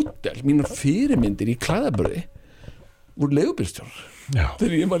módel mínar fyrirmyndir í klæðaburði voru leigubílstjórar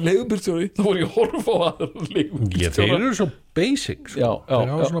þegar ég var leigubílstjóri þá voru ég að horfa á aðra leigubílstjórar þeir eru svo basic þeir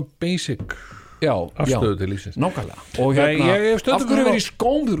hafa svona basic afstöðu til lífsins nákvæmlega og af hverju verið í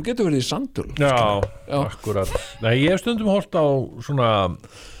skóm þú getur verið í sandur akkurat ég hef stundum hort á svona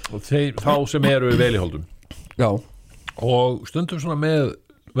þá sem eru vel í holdum og stundum svona með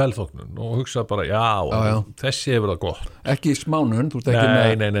velþóknun og hugsa bara þessi hefur það gott ekki í smánun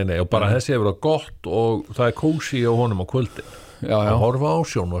nei og bara þessi hefur það gott og það er kósi á honum á kvöldi að horfa á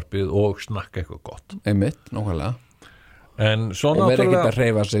sjónvarpið og snakka eitthvað gott einmitt, nákvæmlega og verið ekki að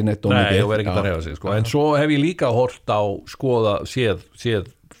hreyfa sig neitt og mikið og verið ekki að hreyfa sig sko. En svo hef ég líka hort á séð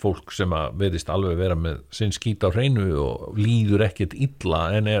fólk sem að veðist alveg vera með sinn skít á hreinu og líður ekkert illa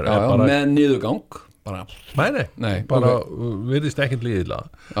en bara með niðurgang bara. Nei, bara veðist ekkert líða illa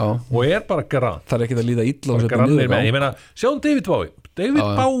og bara grann það er ekkert að líða illa ég meina, sjáum David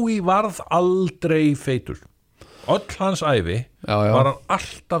Bowie varð aldrei feitur öll hans ævi var hann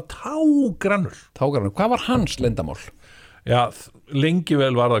alltaf tágrannur hvað var hans leyndamál? Lengi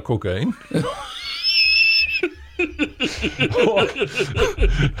vel var það kókaín og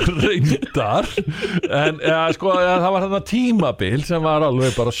reyndar en það var þarna tímabil sem var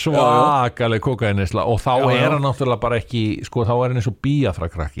alveg bara svakaleg kókaínisla og þá hann náttúrulega bara ekki þá hann eins og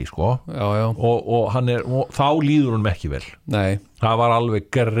bíafrakrakki og hann þá líður hann ekki vel nei það var alveg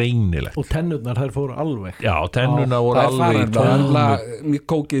greinilegt og tennurnar þær fóru alveg tennurnar voru alveg mjög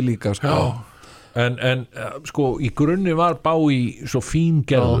kókið líka en í grunni var Bowie svo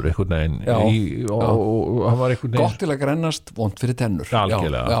fíngerður einhvern veginn og hann var einhvern veginn gott til að grennast, vont fyrir tennur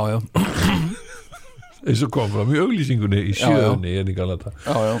algjörlega eins og kom fram í auglýsingunni í sjöunni en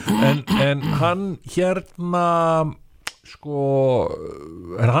hann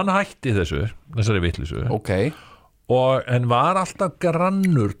hann hætti þessari vitleysu en var alltaf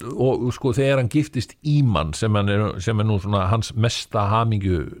grannur og þegar hann giftist Íman sem er nú svona hans mesta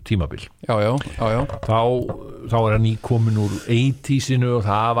hamingju tímabil þá hann nýkomin úr 80-sinu og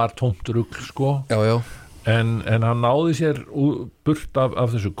það var tómt rugl en hann náði sér burt af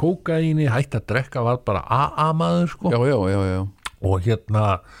þessu kókaíni hætti að drekka var bara AA-maður og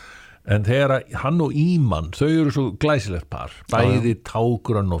en þegar hann og Íman þau eru svo glæsilegt par bæði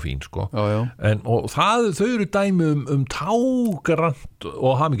tágrann og fín og þau eru dæmi tágrant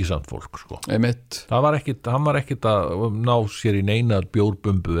og hamingjusamt fólk hann var ekkit að ná sér í neina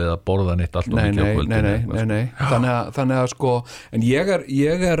bjórbumbu eða borða neitt allt og mikið á kvöldinu nei. Þannig að en ég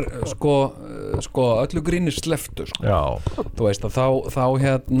er öllu gríni sleftu þú veist að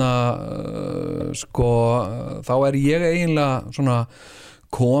þá er ég eiginlega svona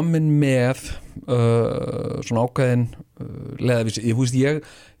komin með svona ákveðin leiðavísi,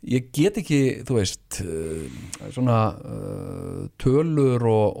 ég get ekki þú veist svona tölur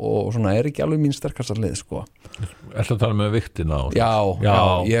og svona ekki alveg mín sterkasta leið sko. Ertu að tala með viktina á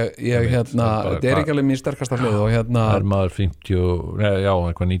ég þetta ekki alveg mín sterkasta leið og er maður 50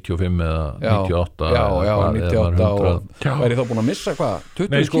 eitthvað 95 eða 98 98 og er ég þá búin að missa hvað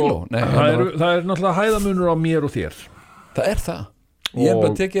 20 kíló? Nei, það náttúrulega hæðamunur á mér og þér það er það ég hef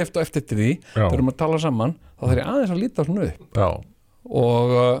bara tekið eftir því þegar við tala saman þá þarf ég aðeins að líta svona upp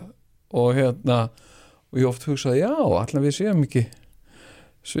og ég oft hugsaði allan við séum ekki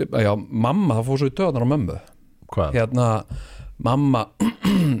mamma, það fór svo í töðunar á mömmu hvað? Mamma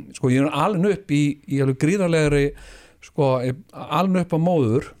sko ég alveg upp í alveg gríðarlegri sko alveg upp á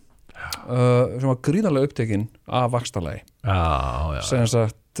móður sem var gríðarlega upptekinn af vaxtarlagi sem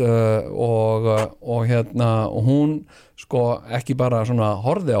sagt og hún sko ekki bara svona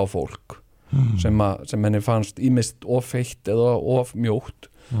horfði á fólk sem henni fannst ýmist of feitt eða of mjótt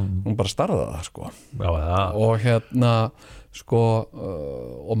hún bara starfaði það sko og sko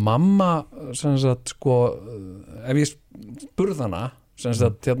og mamma sem sagt sko ef ég spurði hana sem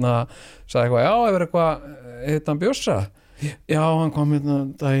sagt sagði eitthvað hefur eitthvað heitan Bjössa hann kom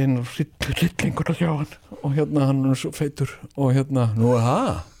daginn og hryllingur að sjá hann og hann er svo feitur og nú er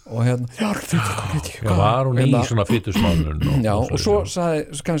það og var hún í svona feitusmálun og svo sagði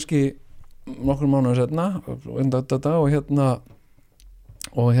kannski nokkur mánuður setna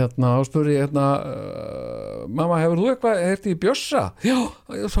og spurði mamma hefur þú eitthvað heyrti í Bjössa?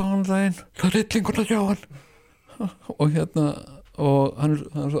 Ég sá hann daginn hryllingur að sjá hann og hann er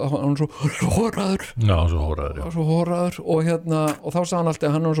svo hóraður svo hóraður og þá sagði hann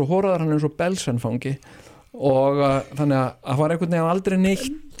alltaf hann er svo hóraður, hann er svo belsenfangi og þannig að það var einhvern veginn aldrei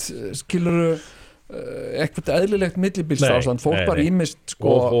neitt skiluru eitthvað eðlilegt millibilsástand fólk bara ímist sko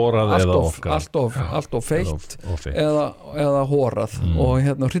allt of feitt eða hórað og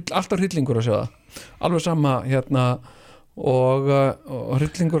alltaf hryllingur að sjá það alveg sama og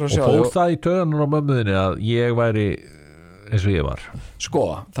hryllingur að sjá og fór það í töðunar á mömmuðinni að ég væri eins og ég var sko,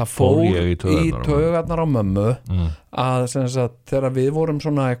 það fór í taugarnar á mömmu að þegar við vorum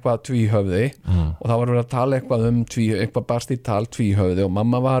svona eitthvað tvíhöfði og þá var við að tala eitthvað eitthvað barst í tal tvíhöfði og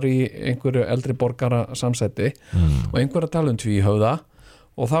mamma var í einhverju eldri borgara samsætti og einhver að tala tvíhöfða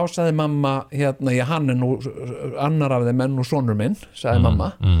og þá sagði mamma hann er nú annar af þeim en nú sonur minn sagði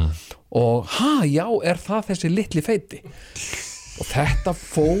mamma og er það þessi litli feiti og þetta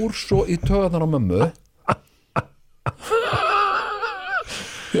fór svo í taugarnar á mömmu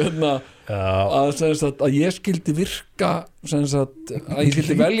að ég skildi virka að ég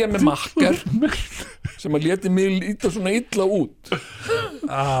skildi velja með makker sem að leti mig líta svona illa út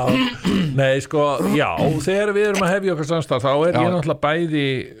Nei sko, þegar við erum að hefja okkar samstarf þá er ég náttúrulega bæði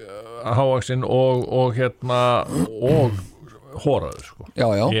hávaxinn og hóraður sko.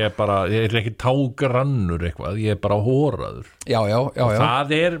 Ég er ekki tágrannur eitthvað, ég er bara hóraður og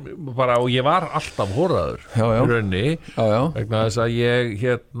það er bara, og ég var alltaf hóraður í rauninni vegna þess að ég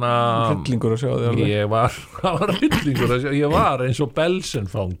hryllingur að sjá þig ég var hryllingur að sjá ég var eins og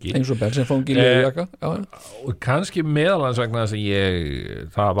belsenfangi leðjaka og kannski meðalans vegna þess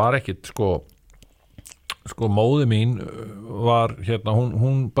að það var ekkit sko móði mín var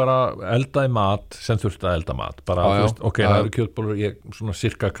hún bara eldaði mat sem þurfti að elda mat bara, það eru kjötbólur, ég svona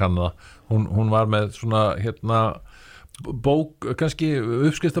sirka kann það, hún var með svona bók, kannski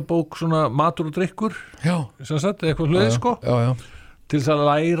uppskriftabók svona matur og drykkur sem sagt, eitthvað hluti sko til þess að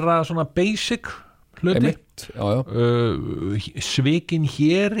læra svona basic hluti svikin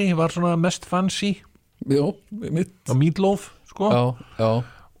héri var svona mest fancy og meatloaf sko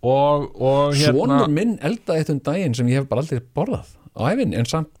og sonur minn eldaði eitt daginn sem ég hef bara aldrei borðað á ævinni, en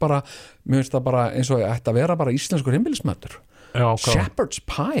samt bara mér finnst það bara eins og ætti að vera bara íslenskur heimilismatur shepherd's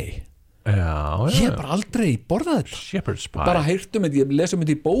pie ég hef bara aldrei borðað þetta shepherd's pie bara heyrtum þetta, ég lesum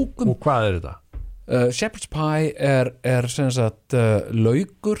þetta í bókum og hvað er þetta? Shepherd's pie er sem sagt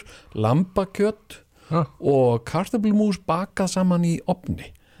laukur, lambakjöt og kartöflumús bakað saman í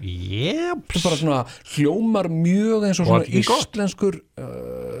ofni bara svona hljómar mjög eins og svona íslenskur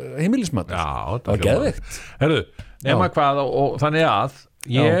heimilismatur það var geðveikt herru, nema hvað og þannig að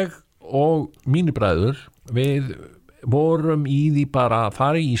ég og mínir bræður við vorum í því bara að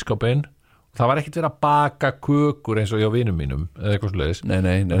fara í ísskápinn það var ekkert verið að baka kökur eins og hjá vinum mínum eða eitthvað svoleiðis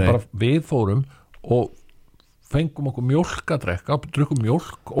bara við fórum og fengum okkur mjólk að drekka, drukkum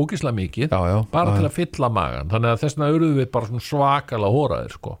mjólk ógeðslega mikið, bara til að fylla magan þannig að þessna urðum við bara svona svakalega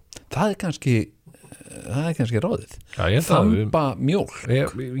hóraðir sko. Það er kannski ráðið þamba mjólk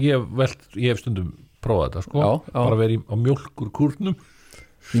ég hef stundum prófað þetta sko, bara verið á mjólkurkúrnum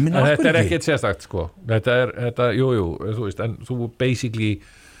þetta ekkert sérstakt sko þetta, jú, þú veist en þú basically,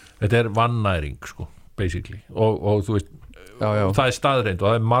 þetta vannæring sko, basically og þú veist, það staðreind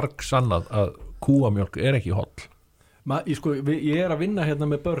og það margsannað að kúamjólk ekki holl ég að vinna hérna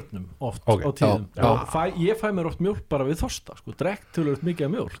með börnum oft á tíðum ég fæ mér oft mjólk bara við þorsta sko, drekkt tölvöld mikið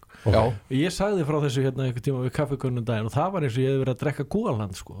af mjólk ég sagði frá þessu hérna einhver tíma við kaffikönnum daginn og það var eins og ég hefði verið að drekka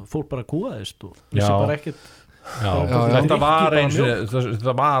kúaland sko, fólk bara kúaðist og vissi bara ekkert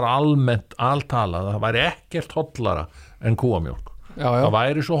þetta var almennt altalað, það væri ekkert hollara en kúamjólk það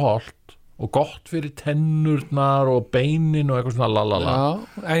væri svo hollt og gott fyrir tennurnar og beinin og eitthvað svona lalala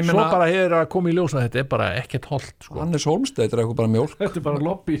svo bara hefur að koma í ljós að þetta bara ekkert hollt sko. Hannes Hólmsteinn eitthvað bara mjólk þetta bara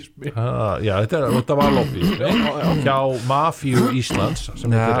lobbyismi þetta var lobbyismi hjá Mafíu Íslands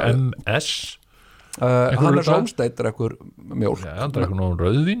sem heitir MS Hannes Hólmsteinn eitthvað mjólk hann drekkur nú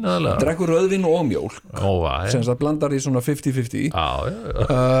rauðvín drekkur rauðvín og mjólk sem það blandar í svona 50-50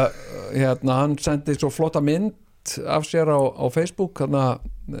 hann sendi svo flotta mynd af sér á Facebook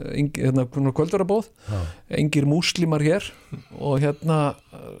hérna kvöldverðarbóð engir múslimar hér og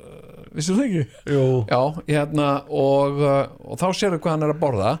vissir þú ekki? Jú. Já, og þá sérðu hvað hann að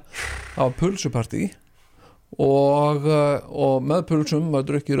borða á pulsupartí og með pulsum að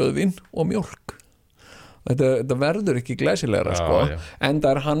drukki rauðvín og mjólk þetta verður ekki glæsilegra sko, en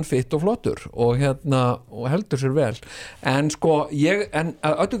það hann fitt og flottur og heldur sér vel en sko, en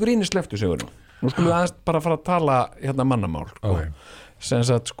öllu gríni sleftu sigur nú skulum við aðeins bara fara að tala mannamál sko. Sem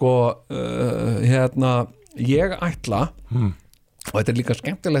sagt sko ég ætla og þetta líka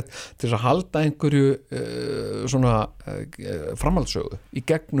skemmtilegt til þess að halda einhverju svona framhaldssögu í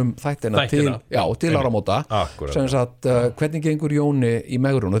gegnum þættina til áramóta sem sagt hvernig gengur Jóni í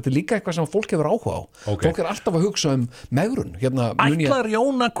megrun og þetta líka eitthvað sem fólk hefur áhuga á fólk alltaf að hugsa megrun ætlar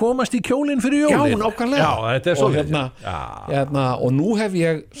Jón að komast í kjólinn fyrir jólin? Já, nákvæmlega þetta svo og nú hef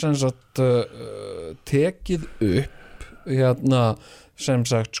ég sem sagt tekið upp sem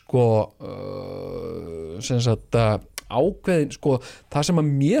sagt sko sem sagt ákveðin sko, það sem að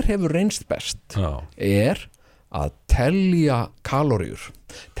mér hefur reynst best að telja kaloríur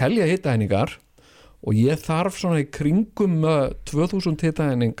telja hitaeiningar og ég þarf svona í kringum 2000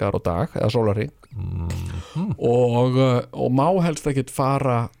 hitaeiningar á dag eða sólarhring og má helst ekkert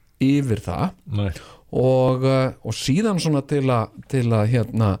fara yfir það og síðan svona til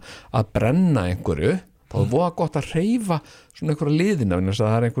að brenna einhverju þá voða gott að hreyfa svona einhverja liðina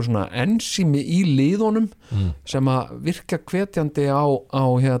það er einhver svona ensími í liðunum sem að virka hvetjandi á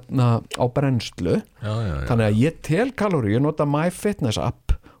brennslu þannig að ég tel kaloríu, ég nota MyFitness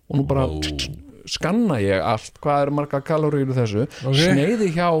app og nú bara skanna ég allt, hvað marga kaloríur þessu,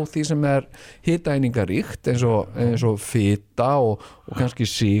 sneiði hjá því sem hitaeiningaríkt eins og fita og kannski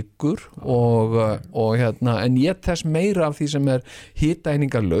sykur en ég þess meira af því sem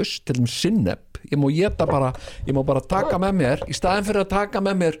hitaeiningalaust, til dæmis sinnep ég má bara taka með mér í staðin fyrir að taka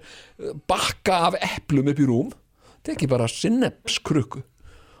með mér bakka af eplum upp í rúm teki bara sinnepskrukku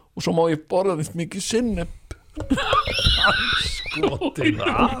og svo má ég borða því mikið sinnep skotin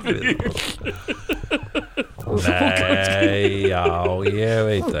afið nei, já, ég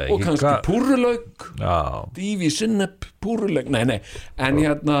veit það ekki og kannski púrulauk dýfi sinnep, púrulauk nei, en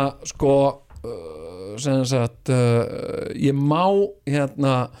sko sem sagt ég má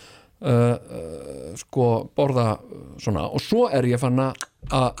sko borða svona og svo ég fann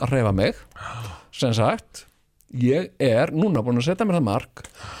að hreyfa mig sem sagt ég núna búin að setja mér það mark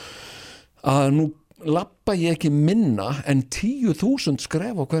að nú labba ég ekki minna en 10.000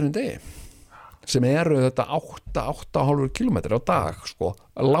 skref á hverjum degi sem þetta 8,5 kilometri á dag sko,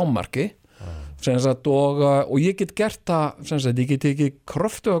 lágmarki sem sagt og ég get gert það sem sagt ég get ekki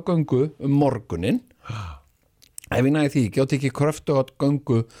kröftuga göngu morguninn ef ég næði því ekki, þá tek ég kröftuga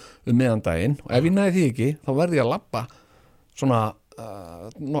göngu meðandaginn og ef ég næði því ekki, þá verði ég að labba svona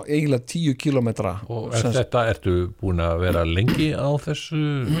eiginlega 10 kilometra og ertu búin að vera lengi á þessu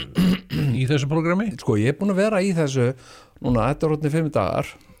í þessu programmi? Sko, ég búin að vera í þessu núna, þetta orðni 5 dagar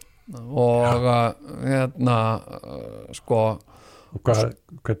og sko og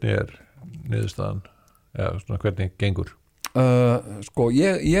hvernig niðurstaðan eða svona hvernig gengur? Sko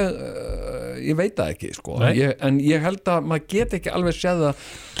ég veit það ekki sko. En ég held að maður get ekki alveg séð það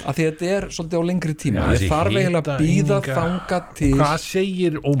að því að þetta svolítið á lengri tíma ég þarf eiginlega að bíða þanga til hvað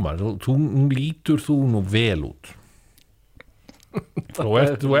segir Ómar? Þú lítur þú nú vel út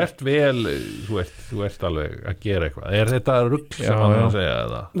þú ert vel þú ert alveg að gera eitthvað þetta rugl sem hann er að segja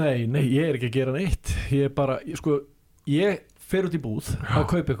þetta? Nei, ég ekki að gera neitt ég fer út í búð að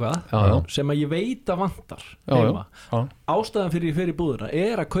kaupa eitthvað sem að ég veit að vantar ástæðan fyrir ég fer í búðuna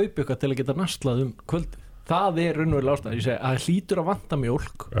að kaupa eitthvað til að geta naslað kvöldi það raunverulega ástæðan, ég segi að það hlýtur að vanta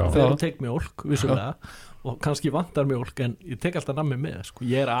mjólk þegar þú tek mjólk, vissulega og kannski vantar mjólk en ég tek alltaf nammi með, sko,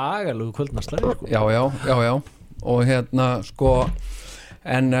 ég agalegu kvöldnastæði, sko. Já, og sko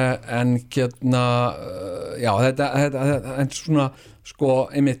en já, þetta en svona, sko,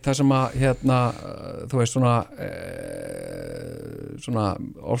 einmitt það sem að þú veist, svona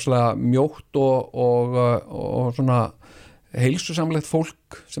ofslega mjótt og svona heilsusamlegt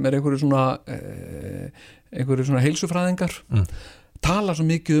fólk sem einhverju svona heilsufræðingar tala svo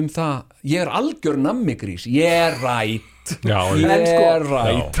mikið það, ég algjör nammigrís, ég rætt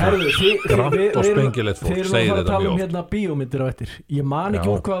grannt og spengilegt fólk segir þetta mjög hérna bíómyndir á eftir, ég man ekki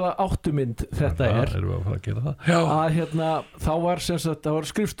úr hvaða áttumynd þetta erum við að fara að gera það að þá var það var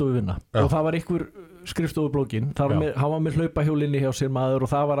skrifstofuvinna og það var einhver skrifstofublókin, hann var með hlaupahjólinni hjá sér maður og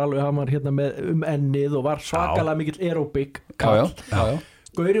það var alveg, hann var hérna með ennið og var svakalega mikill aeróbik kall,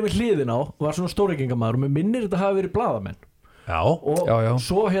 gaurið við hliðin á var svona stórreikingamaður og með minnir þetta hafi verið blaðamenn og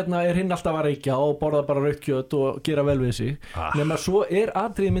svo hinn alltaf að reykja og borða bara rautt kjöt og gera vel við sig nema svo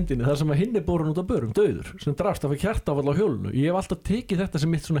atriði myndinni þar sem að hinn borun út af börum, dauður sem drafst af hjartaáfall á hjólinu, ég hef alltaf tekið þetta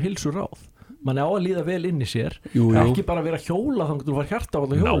sem mitt svona heilsu ráð, mann á að líða vel inn í sér, ekki bara vera hjóla þannig að þú var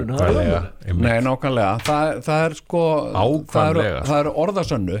hjartaáfall á hjólinu Nei, nákvæmlega, það sko það er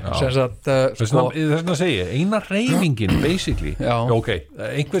orðasönnu þess að segja, eina hreyfingin basically,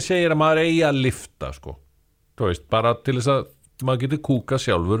 einhver segir að maður eigi að lifta, sko þú veist, bara til þess að maður getur kúka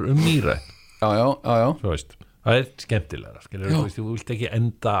sjálfur nýrætt þú veist, það skemmtilega skilur, þú vilt ekki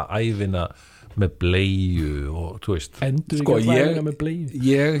enda ævina með bleiu og þú veist sko ég með bleiu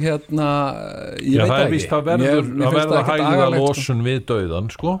ég veit það víst að verða hægða losun við dauðan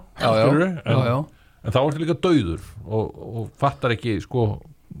sko en þá ertu líka dauður og fattar ekki sko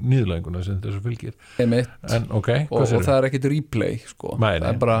nýðlæguna sem þessu fylgir og það er ekkit replay sko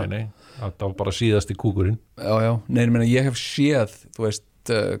nei það var bara síðasti kúkurinn nei, ég hef séð þú veist,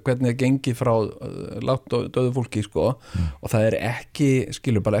 hvernig það gengi frá lágt og döðu fólki sko og það er ekki,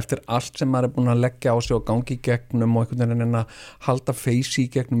 skilur, bara eftir allt sem maður er búin að leggja á sig og gangi í gegnum og einhvern veginn að halda feysi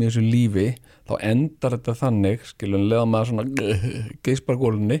í gegnum í þessu lífi, þá endar þetta þannig, skilur, leða maður svona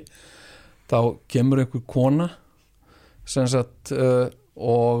geispargólunni, þá kemur einhver kona sem sagt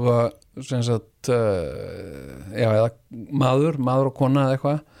og sem sagt eða maður og kona eða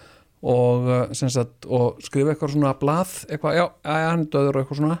eitthvað og sem sagt og skrifa eitthvað svona blað eitthvað, hann döður og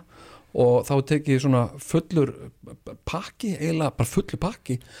eitthvað svona og þá tekið svona fullur pakki, eiginlega bara fullur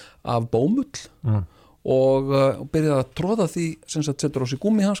pakki af bómull og byrjaði að tróða því sem sagt setur á sig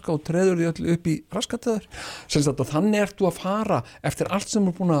gúmmihanska og treður því öll upp í raskatöður sem sagt og þannig ertu að fara eftir allt sem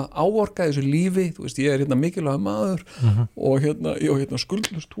er búin að áorka í þessu lífi, þú veist, ég er hérna mikilvægur maður og ég á hérna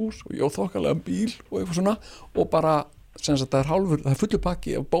skuldlust hús og ég á þokkalega bíl og eitthvað svona og bara sem sagt það er fullur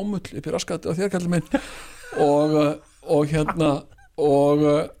pakki af bómull upp í raskatöðu á þér kallið minn og hérna og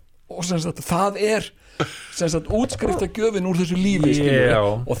sem sagt það er sem sagt útskriftargjöfin úr þessu lífi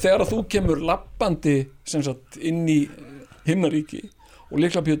og þegar að þú kemur lappandi sem sagt inn í himnaríki og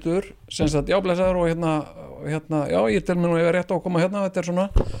Liklapjötur sem sagt blessaður og hérna ég tel mér nú ég rétt á að koma hérna, þetta er svona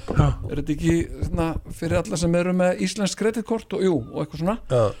er þetta ekki hérna, fyrir alla sem eru með íslensk kreditkort og eitthvað svona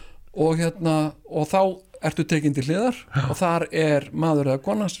og þá ertu tekinn til hliðar og þar er maður eða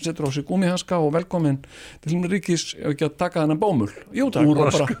kona sem setur á sig gúmmihanska og velkomin til himnaríkis ef ekki að taka þennan bómull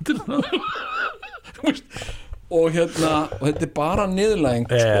og þetta er bara niðurlæging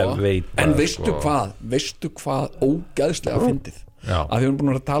sko. En veistu hvað ógeðslega fyndið að við erum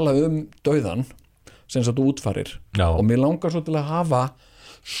búin að tala dauðan sem sagt útfarir og mér langar svo til að hafa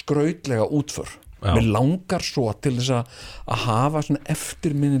skrautlega útför mér langar svo til þess að hafa svona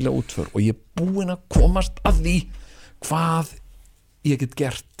eftirminnilega útför og ég er búinn að komast að því hvað ég get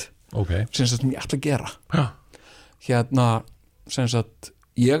gert sem sagt ég ætla að gera sem sagt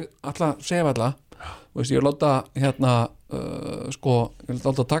ég ætla að segja alla veist, ég láta sko, ég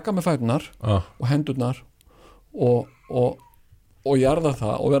láta taka með fætunar og hendurnar og jarða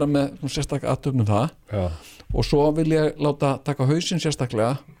það og vera með sérstaklega aðtöfnum það og svo vil ég láta taka hausinn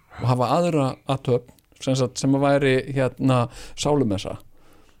sérstaklega og hafa aðra aðtöfn sem að væri sálumessa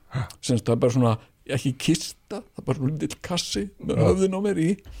sem það er bara svona ekki kista, það er bara svona lill kassi með höfðin á mér í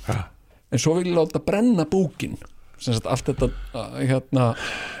en svo vil ég láta brenna búkin sem sagt allt þetta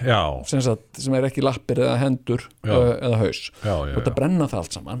sem er ekki lappir eða hendur eða haus og þetta brenna það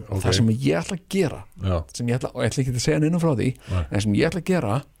allt saman og það sem ég ætla að gera sem ég ætla ekki að segja neinum frá því en sem ég ætla að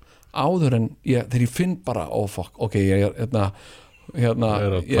gera áður en þegar ég finn bara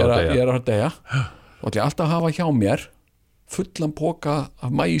ég er ég er að deyja og ætla ég alltaf að hafa hjá mér fullan poka af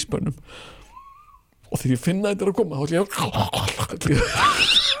maísbönnum og þegar ég finna þetta að koma þá ætla ég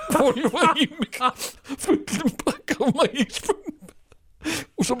fólfa í mig fullum pakka á maísbönum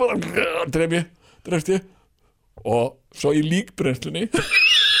og svo bara drefst ég og svo í líkbrennslunni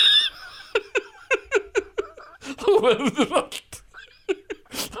þá verður allt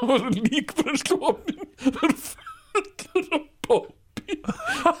þá verður líkbrennsluofnin verður fullur af poppi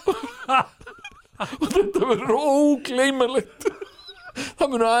og þetta verður ógleymanlegt það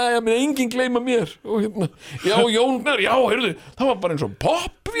mun enginn gleyma mér og hérna, já Jónar, já, heyrðu það var bara eins og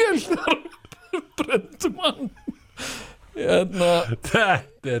poppvél þar brendum hann hérna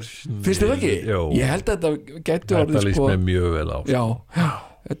Þetta finnst þið ekki? Jó. Ég held að þetta gæti orðið Þetta líst mér mjög vel á já,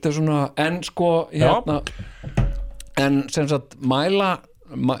 þetta svona en hérna en sem sagt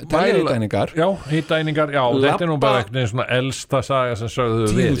telja hitæningar já, þetta nú bara eitthvað svona elsta saga sem sögðu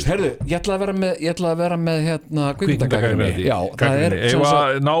við herðu, ég ætla að vera með hérna kvikmyndagagnrýni já,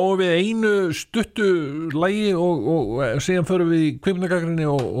 það náum við einu stuttu lagi og síðan förum við í kvikmyndagagnrýni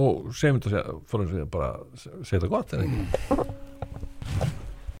og segjum þetta fórum við bara segja þetta gott en ekki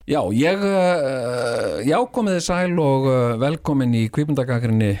Já, komið þið sæl og velkomin í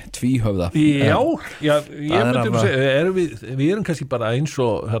kvikmyndagagnrýni Tvíhöfða. Ég myndi segja, við erum kannski bara eins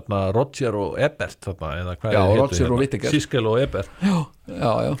og hérna, Roger og Ebert þarna, eða hvað Roger og Whittaker. Siskel og Ebert. Já.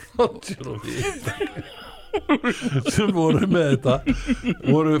 Roger og Whittaker. Sem voru með þetta,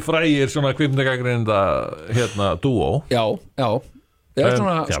 voru frægir svona kvikmyndagagnrýnda hérna, dúó. Já.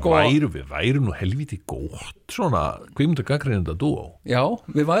 Svona, við værum nú helviti gott svona kvikmyndagagnrýnda dúó já,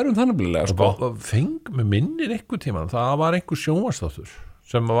 við værum þannig með minnir einhver tíma það var einhver sjónvarpsþáttur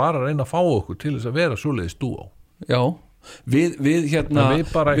sem var að reyna að fá okkur til þess að vera svoleiðis dúó já, við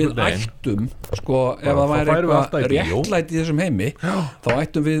ættum sko, ef það væri eitthvað réttlæti í þessum heimi þá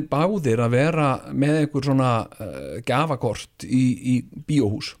ættum við báðir að vera með einhver svona gjafakort í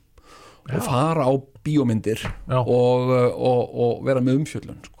bíóhús og fara á bíómyndir og vera með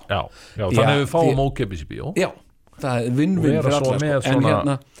umfjöllun sko. þannig að við fáum ókeypis í bíó það er vinn-vinn fyrir alla með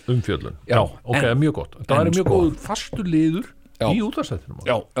svona umfjöllun mjög gott, það er mjög góð fastur liður í útvarpsþættinum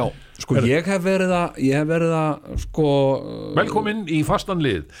sko ég hef verið að sko velkomin í fastan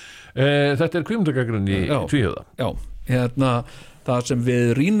lið þetta er kvikmyndagagnrýni í Tvíhöfða hérna það sem við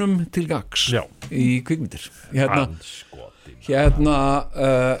rýnum til gagns í kvikmyndir ég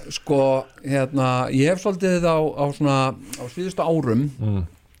hef svolítið á síðustu árum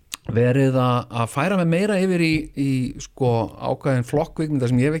verið að færa mig meira yfir í sko ákveðin flokk kvikmynda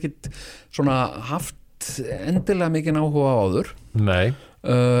sem ég hef ekkit svona haft endilega mikið áhuga á áður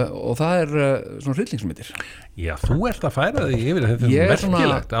og það er svona hryllingsmyndir Já, þú ert að færa þig yfir þetta er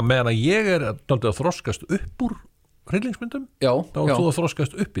merkilegt að meðan að ég er að þroskast upp úr hryllingsmyndum þá þú að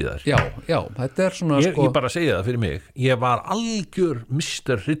þroskast upp í þær já, þetta er svona ég bara segja það fyrir mig ég var algjör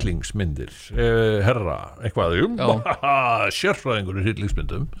Mr. Hryllingsmyndir herra, eitthvað sérfræðingur í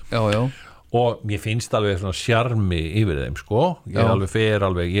hryllingsmyndum og mér finnst alveg svona sjarmi yfir þeim sko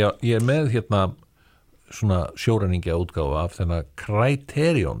ég er með hérna svona sjóræningja útgáfa af þennan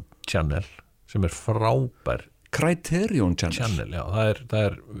Criterion Channel sem er frábær Criterion Channel já, það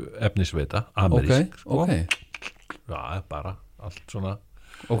er efnisveita amerísk sko já, bara allt svona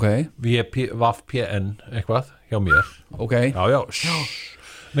VPN eitthvað hjá mér já,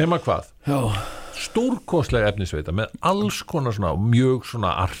 nema hvað stórkostlega efnisveita með alls konar svona mjög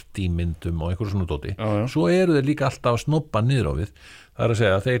svona arti myndum og einhver svona dóti svo eru þeir líka alltaf að snobba niður á við það er að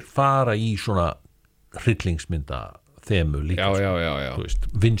segja að þeir fara í svona hryllingsmynda þemu líka þú veist,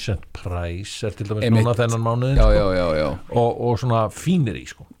 Vincent Price er til dæmis núna þennan mánuðin og svona fínir í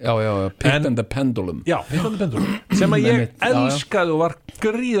sko Pit and the Pendulum sem að ég elskaði og var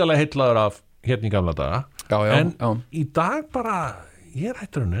gríðarlega heillaður af hérna í gamla daga en í dag bara ég er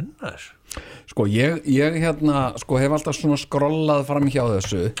hættur að nenna þessu sko ég hérna sko hef alltaf svona skrollað fram hjá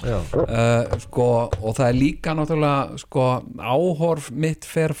þessu sko og það er líka náttúrulega sko áhorf mitt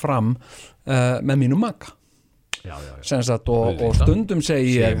fer fram með mínum maka Sagt, og stundum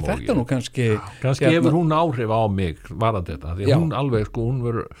segi ég þetta nú kannski hefur hún áhrif á mig varandi þetta því hún alveg sko hún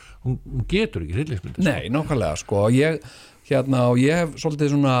getur ekki hryllingsmyndir nei, nákvæmlega sko ég hef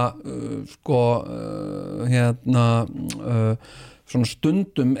svolítið svona svona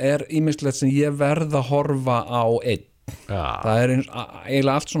stundum er ýmislegt sem ég verð að horfa á einn það er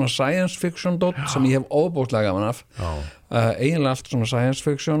eiginlega allt svona science fiction dot sem ég hef óbúslega gaman af eiginlega allt svona science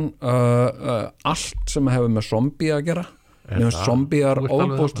fiction allt sem hefur með zombie að gera með zombiear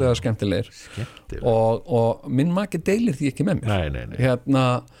óbúslega skemmtilegir og minn maki deilir því ekki með mér nei.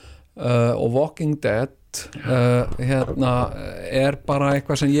 Og Walking Dead er bara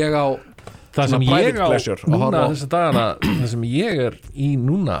eitthvað sem ég á það sem ég á núna þessa dagana það sem ég er í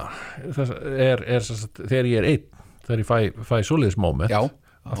núna er þegar ég er einn þegar ég fæ svoleiðis moment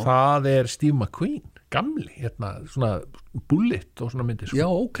það Steve McQueen gamli, hérna, svona Bullet og svona myndir Já,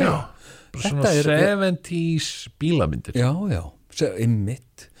 ok Svona 70s bílamyndir Já,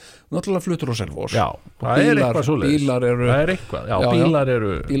 einmitt Náttúrulega fluttur og Selfoss Já, það eitthvað svoleiðis Bílar eru Það eitthvað, já, bílar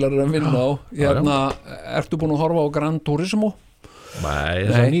eru að vinna á Hérna, ertu búin að horfa á Gran Turismo? Nei,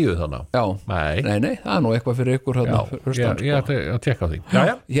 það nýju þannig Já, nei, það nú eitthvað fyrir ykkur ég ætla að tekka á því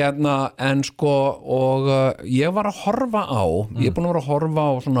Hérna, en sko og ég var að horfa á ég er búin að vera að horfa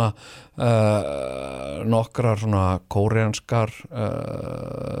á svona nokkrar svona kóreanskar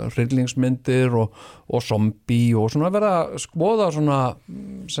hryllingsmyndir og zombie og svona vera að skoða svona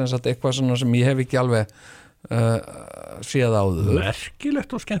sem sagt eitthvað svona sem ég hef ekki alveg séð áður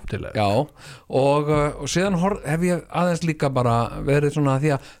merkilegt og skemmtilegt Já, og síðan hef ég aðeins líka bara verið svona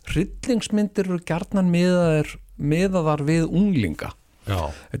því að hryllingsmyndir eru gjarnan miðaðar við unglinga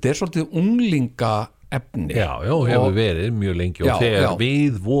þetta svolítið unglinga efni hefur verið mjög lengi og þegar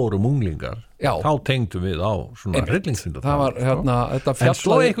við vorum unglingar þá tengdum við á svona hryllingsmyndir það var hérna þetta en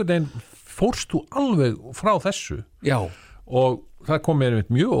svo einhvern veginn fórst þú alveg frá þessu og það kom mér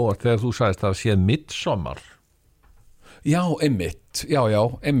mjög óvart þegar þú sagðist að séð Midsommar Já, einmitt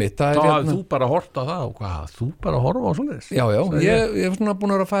það hérna... Þú bara hort á það og hvað, þú bara horfa á svoleiðis Já, ég hef svona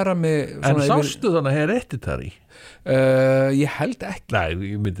búin að færa mig En sástu þannig að Hereditary? Ég held ekki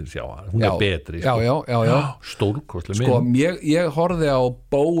Nei, ég myndi sjá það, hún betri Já Stórkostleg mynd ég horfði á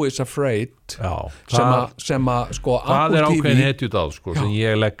Beau is Afraid sem að sko það ákveðin hetjut á sko sem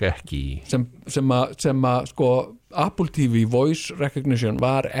ég legg ekki í sem að sko Apple TV Voice Recognition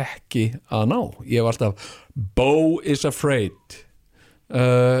var ekki að ná ég var alltaf Beau is Afraid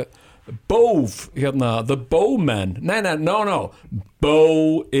Bove hérna, The Bowman no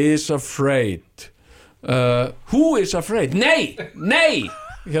Beau is Afraid Who is Afraid nei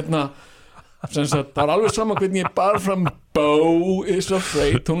hérna sem sagt, það alveg sama hvernig ég bar fram Beau is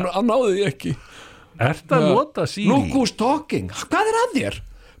Afraid hún náði ég ekki Ertu að nota Siri? Look who's talking, hvað að þér?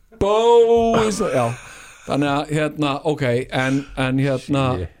 Beau is Afraid þannig að hérna, ok en hérna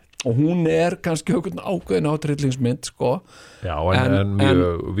og hún kannski ákveðin á tryllingsmynd sko en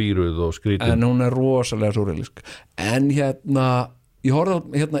mjög víruð og skrítin en hún rosalega súrrealísk en hérna, ég horfði á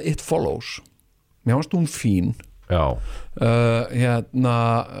hérna It Follows mér fannst hún fín hérna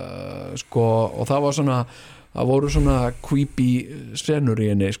sko og það voru svona creepy senur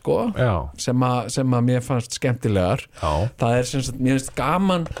í henni sko sem að mér fannst skemmtilegar það sem sagt, mér finnst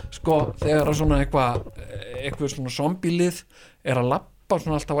gaman sko þegar svona eitthvað svona zombilið að labba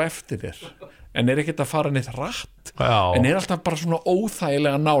svona alltaf á eftir þér en ekkert að fara neitt rætt en alltaf bara svona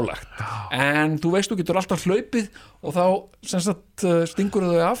óþægilega nálagt en þú veist, þú getur alltaf hlaupið og þá sem sagt stingur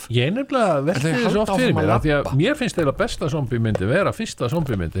þau af ég nefnilega velti þessu oft fyrir mér því að mér finnst þeirra besta zombiemyndi vera fyrsta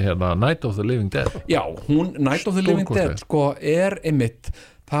zombiemyndi hérna Night of the Living Dead Night of the Living Dead sko einmitt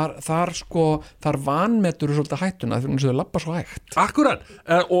þar vanmetur svolítið hættuna þegar þau labba svo hægt Akkurat,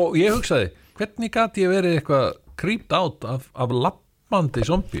 og ég hugsaði hvernig gat ég verið eitthvað creeped out af labbandi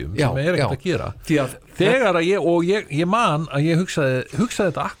zombium sem ekkert að gera þegar að ég man að ég hugsaði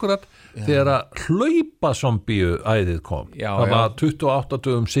þetta akkurat þegar að hlaupa zombíu æðið kom það var 28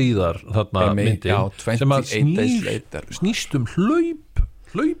 dögum síðar þarna myndin sem að snýst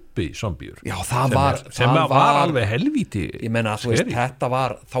hlaupi zombíur sem var alveg helvíti ég meina þú veist þetta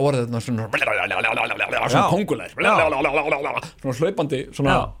var þá var þetta svona konguleir svona hlaupandi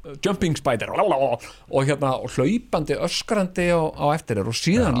svona jumping spider og hérna hlaupandi öskrandi á eftir þér og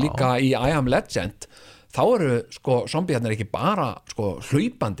síðan líka í I Am Legend þá eru sko zombíarnir ekki bara sko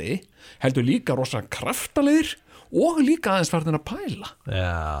hlaupandi heldur líka rosa kraftalegir og líka aðeins farnir að pæla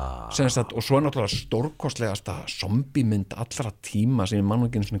sagt, og svo náttúrulega stórkostlegasta zombiemynd allra tíma sem ég mann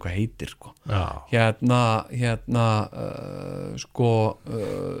ekki eins og hvað heitir sko. hérna sko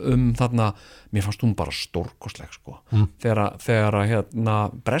þarna mér fannst hún bara stórkostleg sko. þegar hérna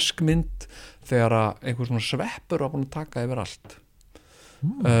breskmynd þegar einhver svona sveppur var búin að taka yfir allt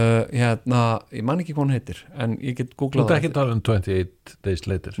hérna, ég man ekki hvað hún heitir en ég get googlað það ekki tala 28 Days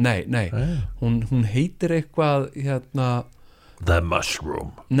Later nei. Hún heitir eitthvað hérna The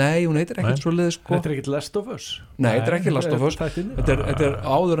Mushroom nei, hún heitir ekkert svoleiðis sko. Þetta ekkert Last of Us nei, þetta ekki Last of Us þetta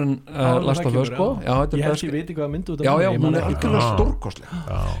áður en Last of Us sko. ég held ég veit hvað mynd út já, hún algjörlega stórkostleg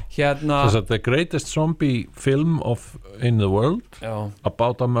hérna the greatest zombie film in the world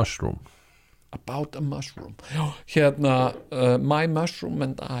about a mushroom hérna My Mushroom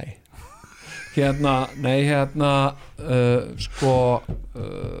and I hérna, sko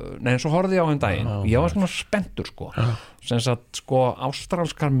nei, svo horfði ég á daginn ég var svona spenntur sko sem sagt sko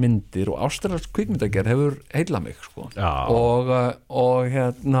ástralskar myndir og ástralsk kvikmyndagerð hefur heillað mig sko og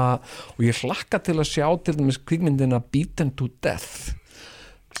hérna og ég hlakka til að sjá til dæmis kvikmyndina Beaten to Death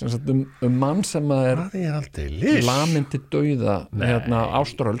mann sem að er lamin til dauða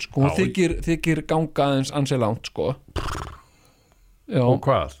áströlsk, hún þykir ganga aðeins ansi langt sko. Já. Og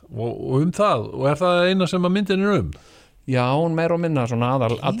hvað? Og það, og er það eina sem að myndin er Já, hún meira og minna svona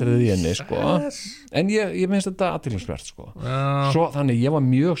atriðið í henni sko. En ég finnst þetta athyglisvert sko. Svo þannig ég var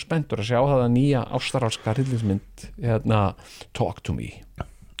mjög spenntur að sjá það nýja ástralska hryllingsmynd Talk to Me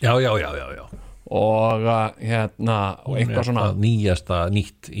Já og og eitthvað svona nýjasta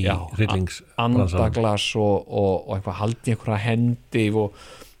nýtt í hryllingsbransanum andaglas og eitthvað haldi einhverja hendi og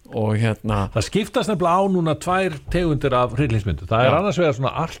það skiptast nefnilega á núna 2 tegundir af hryllingsmyndir, það er annars vegar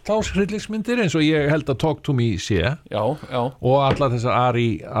svona arthouse hryllingsmyndir eins og ég held að Talk to Me sé og allar þessar Ari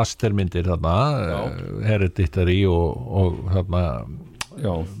Aster myndir þarna, Hereditary og þarna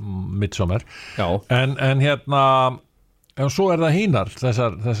Midsommar en en svo er það hinar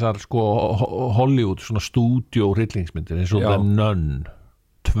þessar sko Hollywood svona stúdíó hryllingsmyndir eins og The Nun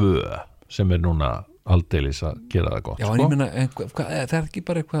 2 sem er núna aldeilis að gera það gott Já, en ég meina, það er ekki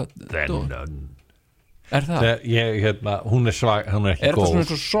bara eitthvað The Nun Er það? Hún er svag, hún er ekki góð Er það svona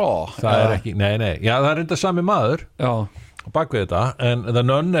eins og Saw? Það er ekki, nei, já, það er enda sami maður bak við þetta, en The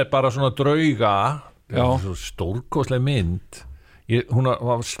Nun er bara svona drauga stórkostleg mynd hún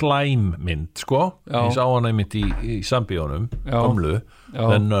var slæmmynd sko ég sá hana einmitt í sambíónum gamlu,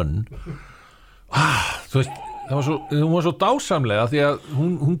 The Nun þú veist hún var svo dásamlega því að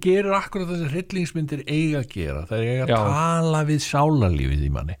hún gerir akkurat þessar hryllingsmyndir eiga að gera, það er eiga að tala við sálarlífið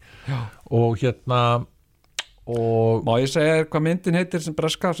í manni og og má ég segja hvað myndin heitir sem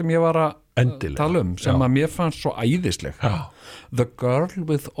breska sem ég var að tala sem að mér fannst svo æðisleg The Girl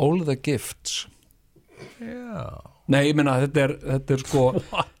with All the Gifts Nei, ég meina, þetta er sko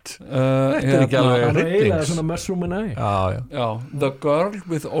What? Þetta er ekki alveg eiginlega svona mushroom Já, The Girl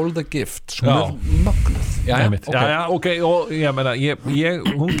with All the Gifts mögnuð ok, og ég meina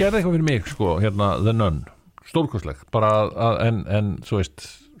hún gerði eitthvað fyrir mig sko, The Nun, stórkostleg bara en svo veist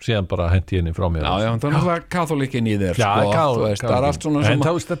síðan bara hendi henni frá mér Já, það var katholikinn í þér sko, það er allt svona en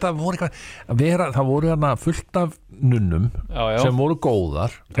þetta voru eitthvað það voru hérna fullt af nunnum sem voru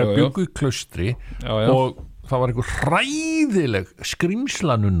góðar, það byggu í klaustri og það var einhver hræðileg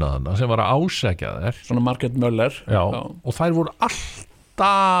skrimslanunna þarna sem var að ásækja þær svona Margaret Möller og þær voru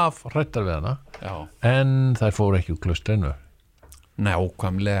alltaf hrættar við hana en þær fóru ekki úr klaustrinu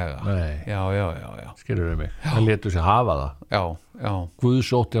nákvæmlega já skilur mig, það létu sig hafa það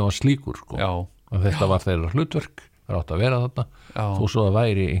Guðsótti hann var slíkur sko. og þetta var þeirra hlutverk það átt að vera þarna þó svo það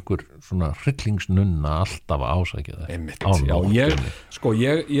væri einhver svona hryllingsnunna alltaf að ásækja það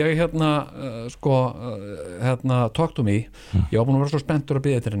Talk to Me ég var búin að vera svo spenntur að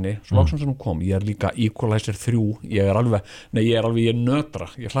biðja til henni svo loksins sem hún kom, ég er líka Equalizer 3 ég er nötra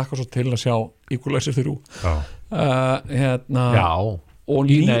ég hlakka svo til að sjá Equalizer 3 og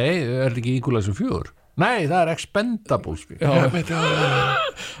nei, er ekki Equalizer 4? Nei, það er Expendables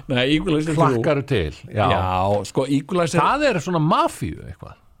Nei, Equalizer 3 Flakkaru til sko Equalizer Það er svona mafíu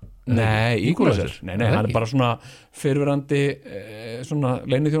eitthvað Nei, Equalizer Nei, hann er bara svona fyrrverandi svona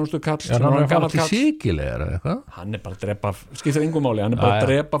leyniþjónustu kall hann er bara til síkilegar eitthvað hann er bara að drepa, skiptir engum máli hann er bara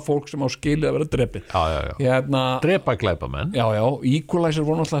að drepa fólk sem á skilið að vera drepið drepa glæpamenn Equalizer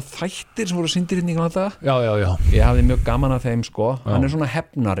voru náttúrulega þættir sem voru sýndir inn í þetta ég hafði mjög gaman af þeim sko hann er svona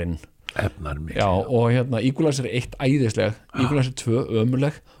hefnarinn og Equalizer 1 æðisleg Equalizer 2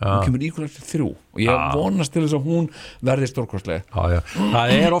 ömuleg og kemur Equalizer 3 og ég vonast til þess að hún verði stórkostleg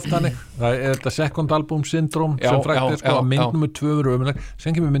það er oft hannig það er þetta second album syndrom sem frækt er sko að mynd nummer 2 verður ömuleg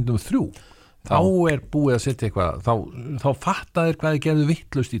sen kemur mynd nummer 3 þá er búið að setja eitthvað þá fattaðir hvað þið gerðu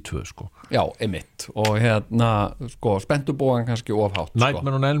vittlust í 2 sko einmitt og sko spennubógan kannski ofhátt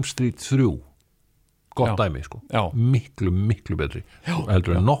Nightmare on Elm Street 3 gott dæmi sko miklu betri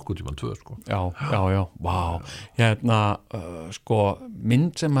heldur en nokkuð tímann 2 sko vá sko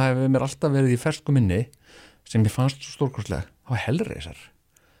mynd sem hefur mér alltaf verið í fersku minni sem ég fannst svo stórkostleg þá Hellraiser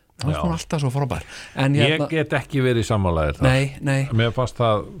það var alltaf svo frábær en ég get ekki verið sammálaðir nei mér fannst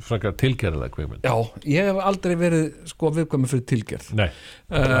það frekar tilgerðilega kvikmynd ég hef aldrei verið sko viðkvæmur fyrir tilgerð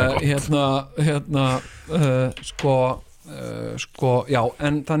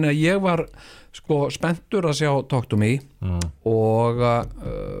en þannig að ég var sko spenntur að sjá Talk to Me og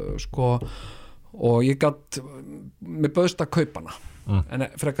og ég gat mér bauðst að kaupa hana en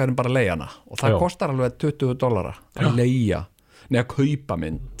frekar en bara leigja hana og það kostar alveg $20 að leigja að kaupa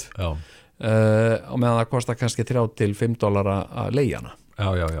mynd og meðan það kostar kannski $3 til $5 að leigja hana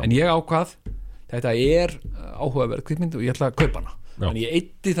en ég ákvað þetta er áhugaverð kvikmynd og ég ætla að kaupa hana en ég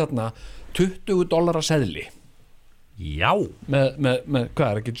eyddi þarna $20 seðli Já. Með hvað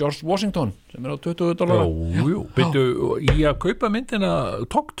er ekki George Washington sem er á $20? Jú, byrju í að kaupa myndina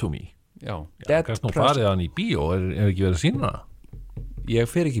Talk to Me. Já, kannski nú farið hann í bíó, er ekki verið að sína það? Ég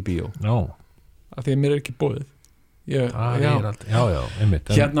fer ekki í bíó. Já. Af því að mér er ekki boðið. Já,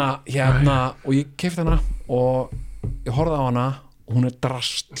 einmitt. Hérna, og ég keypti hana og ég horfði á hana og hún er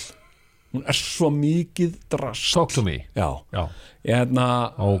drasl. Hún er svo mikið drasl. Talk to Me. Já. Hérna,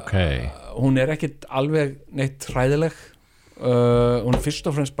 hún er ekkit alveg neitt hræðileg. Hún er fyrst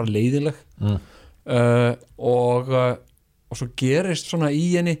og fremst bara leiðileg. Og svo gerist svona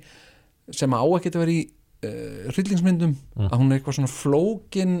í henni sem á ekkert að vera í hryllingsmyndum að hún er eitthvað svona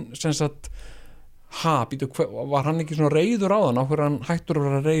flókin sem sagt var hann ekki svona reiður á þann á hverju hann hættur að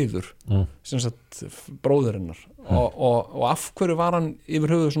vera reiður sem sagt bróðurinnar og af hverju var hann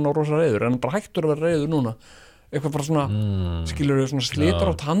yfir höfuð svona rosa reiður en hann bara hættur að vera reiður núna eitthvað bara svona skilur við svona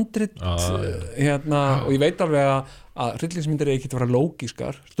slitar átt handrit hérna og ég veit alveg að hryllingsmyndir er ekki að vera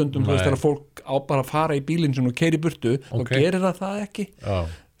lógískar stundum þú veist þegar fólk á bara að fara í bílinn sem og keyra í burtu og gerir það ekki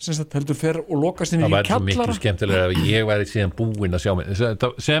sem sagt heldur fer og lokast inn í kjallara. Það væri svo miklu skemmtilega ef ég væri síðan búinn að sjá mig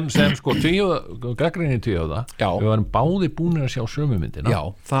sem sko gagnrýnin Tvíhöfða við varum báðir búnir að sjá sömu myndina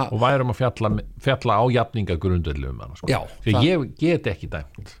og værum að fjalla á jafningagrundvelli hana sko. Því ég get ekki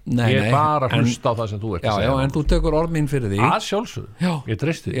dæmt ég er bara að hlusta á það sem þú ert að segja en þú tekur orð mín fyrir því að sjálfsögðu, ég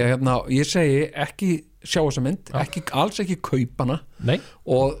treysti ég segi ekki sjá þessa mynd, alls ekki kaupana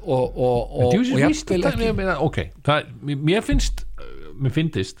og jafnvel ekki mér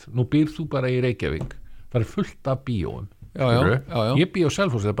finnst, nú býr þú bara í Reykjavík það er fullt af bíóum ég bý á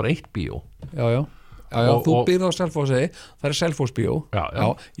Selfossi, það er bara eitt bíó þú býr á Selfossi það er Selfoss bíó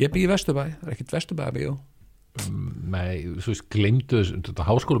ég bý í Vesturbæ, það er ekkert Vesturbæ bíó nei, þú veist, gleymdu þetta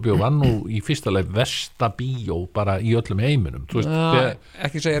háskólabíó var nú í fyrsta leið versta bíó bara í öllum heiminum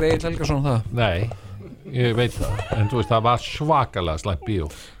ekki segir Egill Helgason það nei, ég veit það en þú veist, það var svakalega slæmt bíó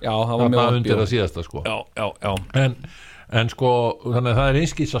það var mjög undir það síðasta sko en sko, þannig að það er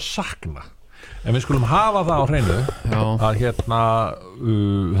einskis að sakna en við skulum hafa það á hreinu að hérna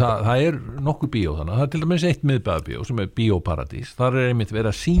það er nokkuð bíó þannig það er til dæmis eitt miðbæðarbíó sem er Bíóparadís þar er einmitt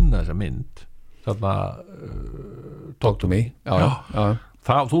verið að sýna þessa mynd þarna Talk to Me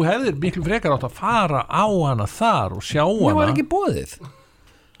þú hefðir miklu frekar átt að fara á hana þar og sjá hana ég var ekki boðið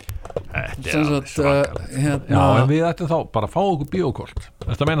þetta er svakalegt en við ættum þá bara að fá okkur bíókort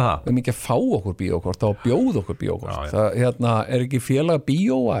þetta meina það? Við erum ekki að fá okkur bíókort þá að bjóða okkur bíókort það er ekki félag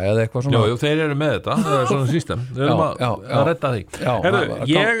bíóa eða eitthvað svona Jú, þeir eru með þetta, það er svona system við erum að redda því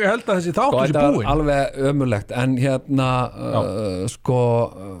ég held að þessi þáttur sé búinn þetta er alveg ömurlegt en hérna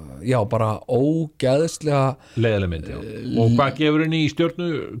bara ógeðslega leiðileg mynd og hvað gefur henni í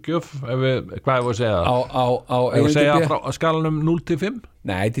stjörnugjöf hvað hefur að segja hefur að segja frá skalanum 0-5?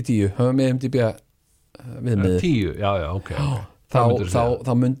 Nei, til 10, höfum við MDB viðmið 10, já, ok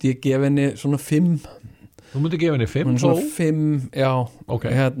þá myndi ég gefa henni svona 5 Þú myndi gefa henni 5? Svona 5, já okay.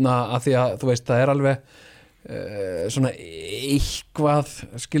 Hérna, að því að, þú veist, það er alveg svona eitthvað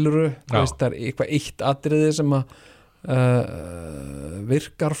skiluru, þú veist, það er eitthvað eitt atriði sem að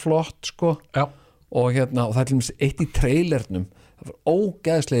virkar flott, sko já. Og hérna, og það er til dæmis eitt í trailernum það var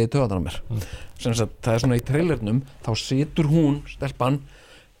ógeðslega í töðan á mér sem að það er svona í trailernum þá situr hún, stelpan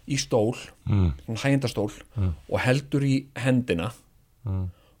í stól, svona hægjendastól og heldur í hendina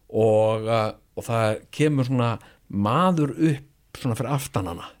og það kemur svona maður upp svona fyrir aftan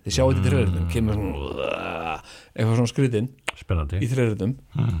hana, þið sjáu þetta í trailernum kemur svona eitthvað svona skrýtin spennandi í trailernum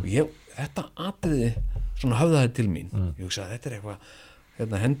og þetta atriði svona höfðaði til mín ég hugsaði þetta er eitthvað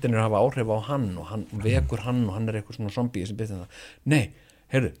hendin er að hafa áhrif á hann og hann vekur hann og hann er eitthvað svona zombie sem byrði það. Nei,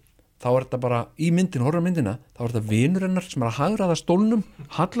 heyrðu, þá er þetta bara í myndin, horfður myndina, þá er þetta vinur hennar sem er að hagraða stólnum,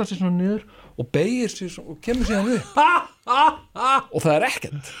 hallar sér svona niður og beygir sér og kemur sér hann upp. Og það er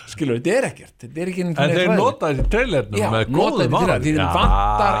ekkert, skilur, þetta er ekkert. Þetta er ekki en þeir nota þessi trailernum með góðum áhrif. Því þeir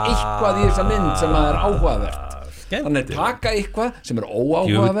vantar eitthvað í þessa mynd sem að er áhugavert. Þannig að taka eitthvað sem er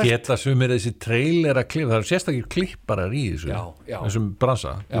óáhugavert geta sumir þessi trailer að klippa það eru sérstakir klipparar í þessu þessum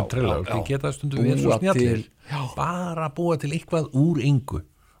bransa, trailer þeir geta stundum við svo snjallir bara búa til eitthvað úr engu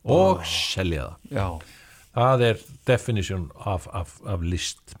og selja það er definition af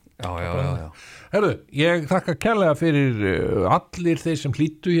list Herðu, ég þakka kærlega fyrir allir þeir sem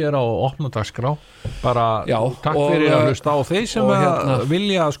hlýttu hér á opna dagskrá bara takk fyrir að hlusta á þeir sem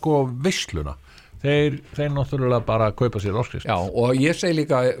vilja sko veisluna þeir náttúrulega bara kaupa sér óskrift. Já, og ég segi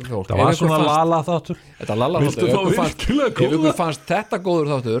líka fólk, það var svona lala þáttur. Þetta lala þáttur, ef ykkur fannst þetta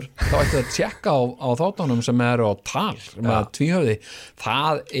góður þáttur, þá ætti að tjekka á þáttunum sem eru á tal, sem að Tvíhöfði,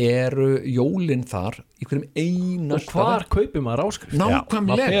 það eru jólin þar í hverjum einasta. Og hvar kaupir maður áskrift?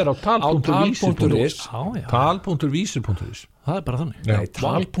 Nákvæmlega, það fer á tal.vísir.is. Tal.vísir.is. Það er bara þannig. Nei,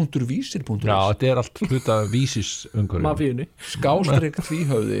 tal.vísir.is. Já, þetta er allt hluta vísis umhverfinu. Mafíunni. /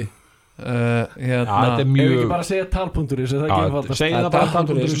 Tvíhöfði. Þetta er mjög. Ef ekki bara segja tal.is, það ekki einfaldast. Segja það bara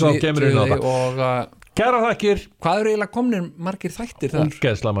tal.is og kemur inn á það. Og kæra þakkir. Hvað eru eiginlega komnir margir þættir þar?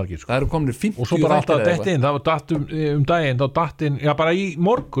 Ógeðslega margir, sko. Það eru komnir 50 og svo bara alltaf dett inn, það var datt daginn, þá datt inn, já bara í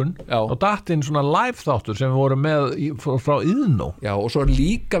morgun þá datt inn svona live þáttur sem við vorum með frá Iðnó. Já, og svo er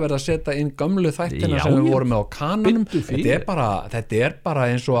líka verið að setja inn gamlu þættina sem við vorum með á kananum. Þetta er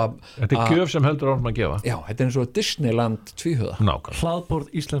bara eins og að þetta er gjöf sem heldur áfram að gefa. Já, þetta er eins og Disneyland Tvíhöfða.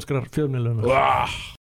 Hlaðborð íslenskrar fjölmiðlunar.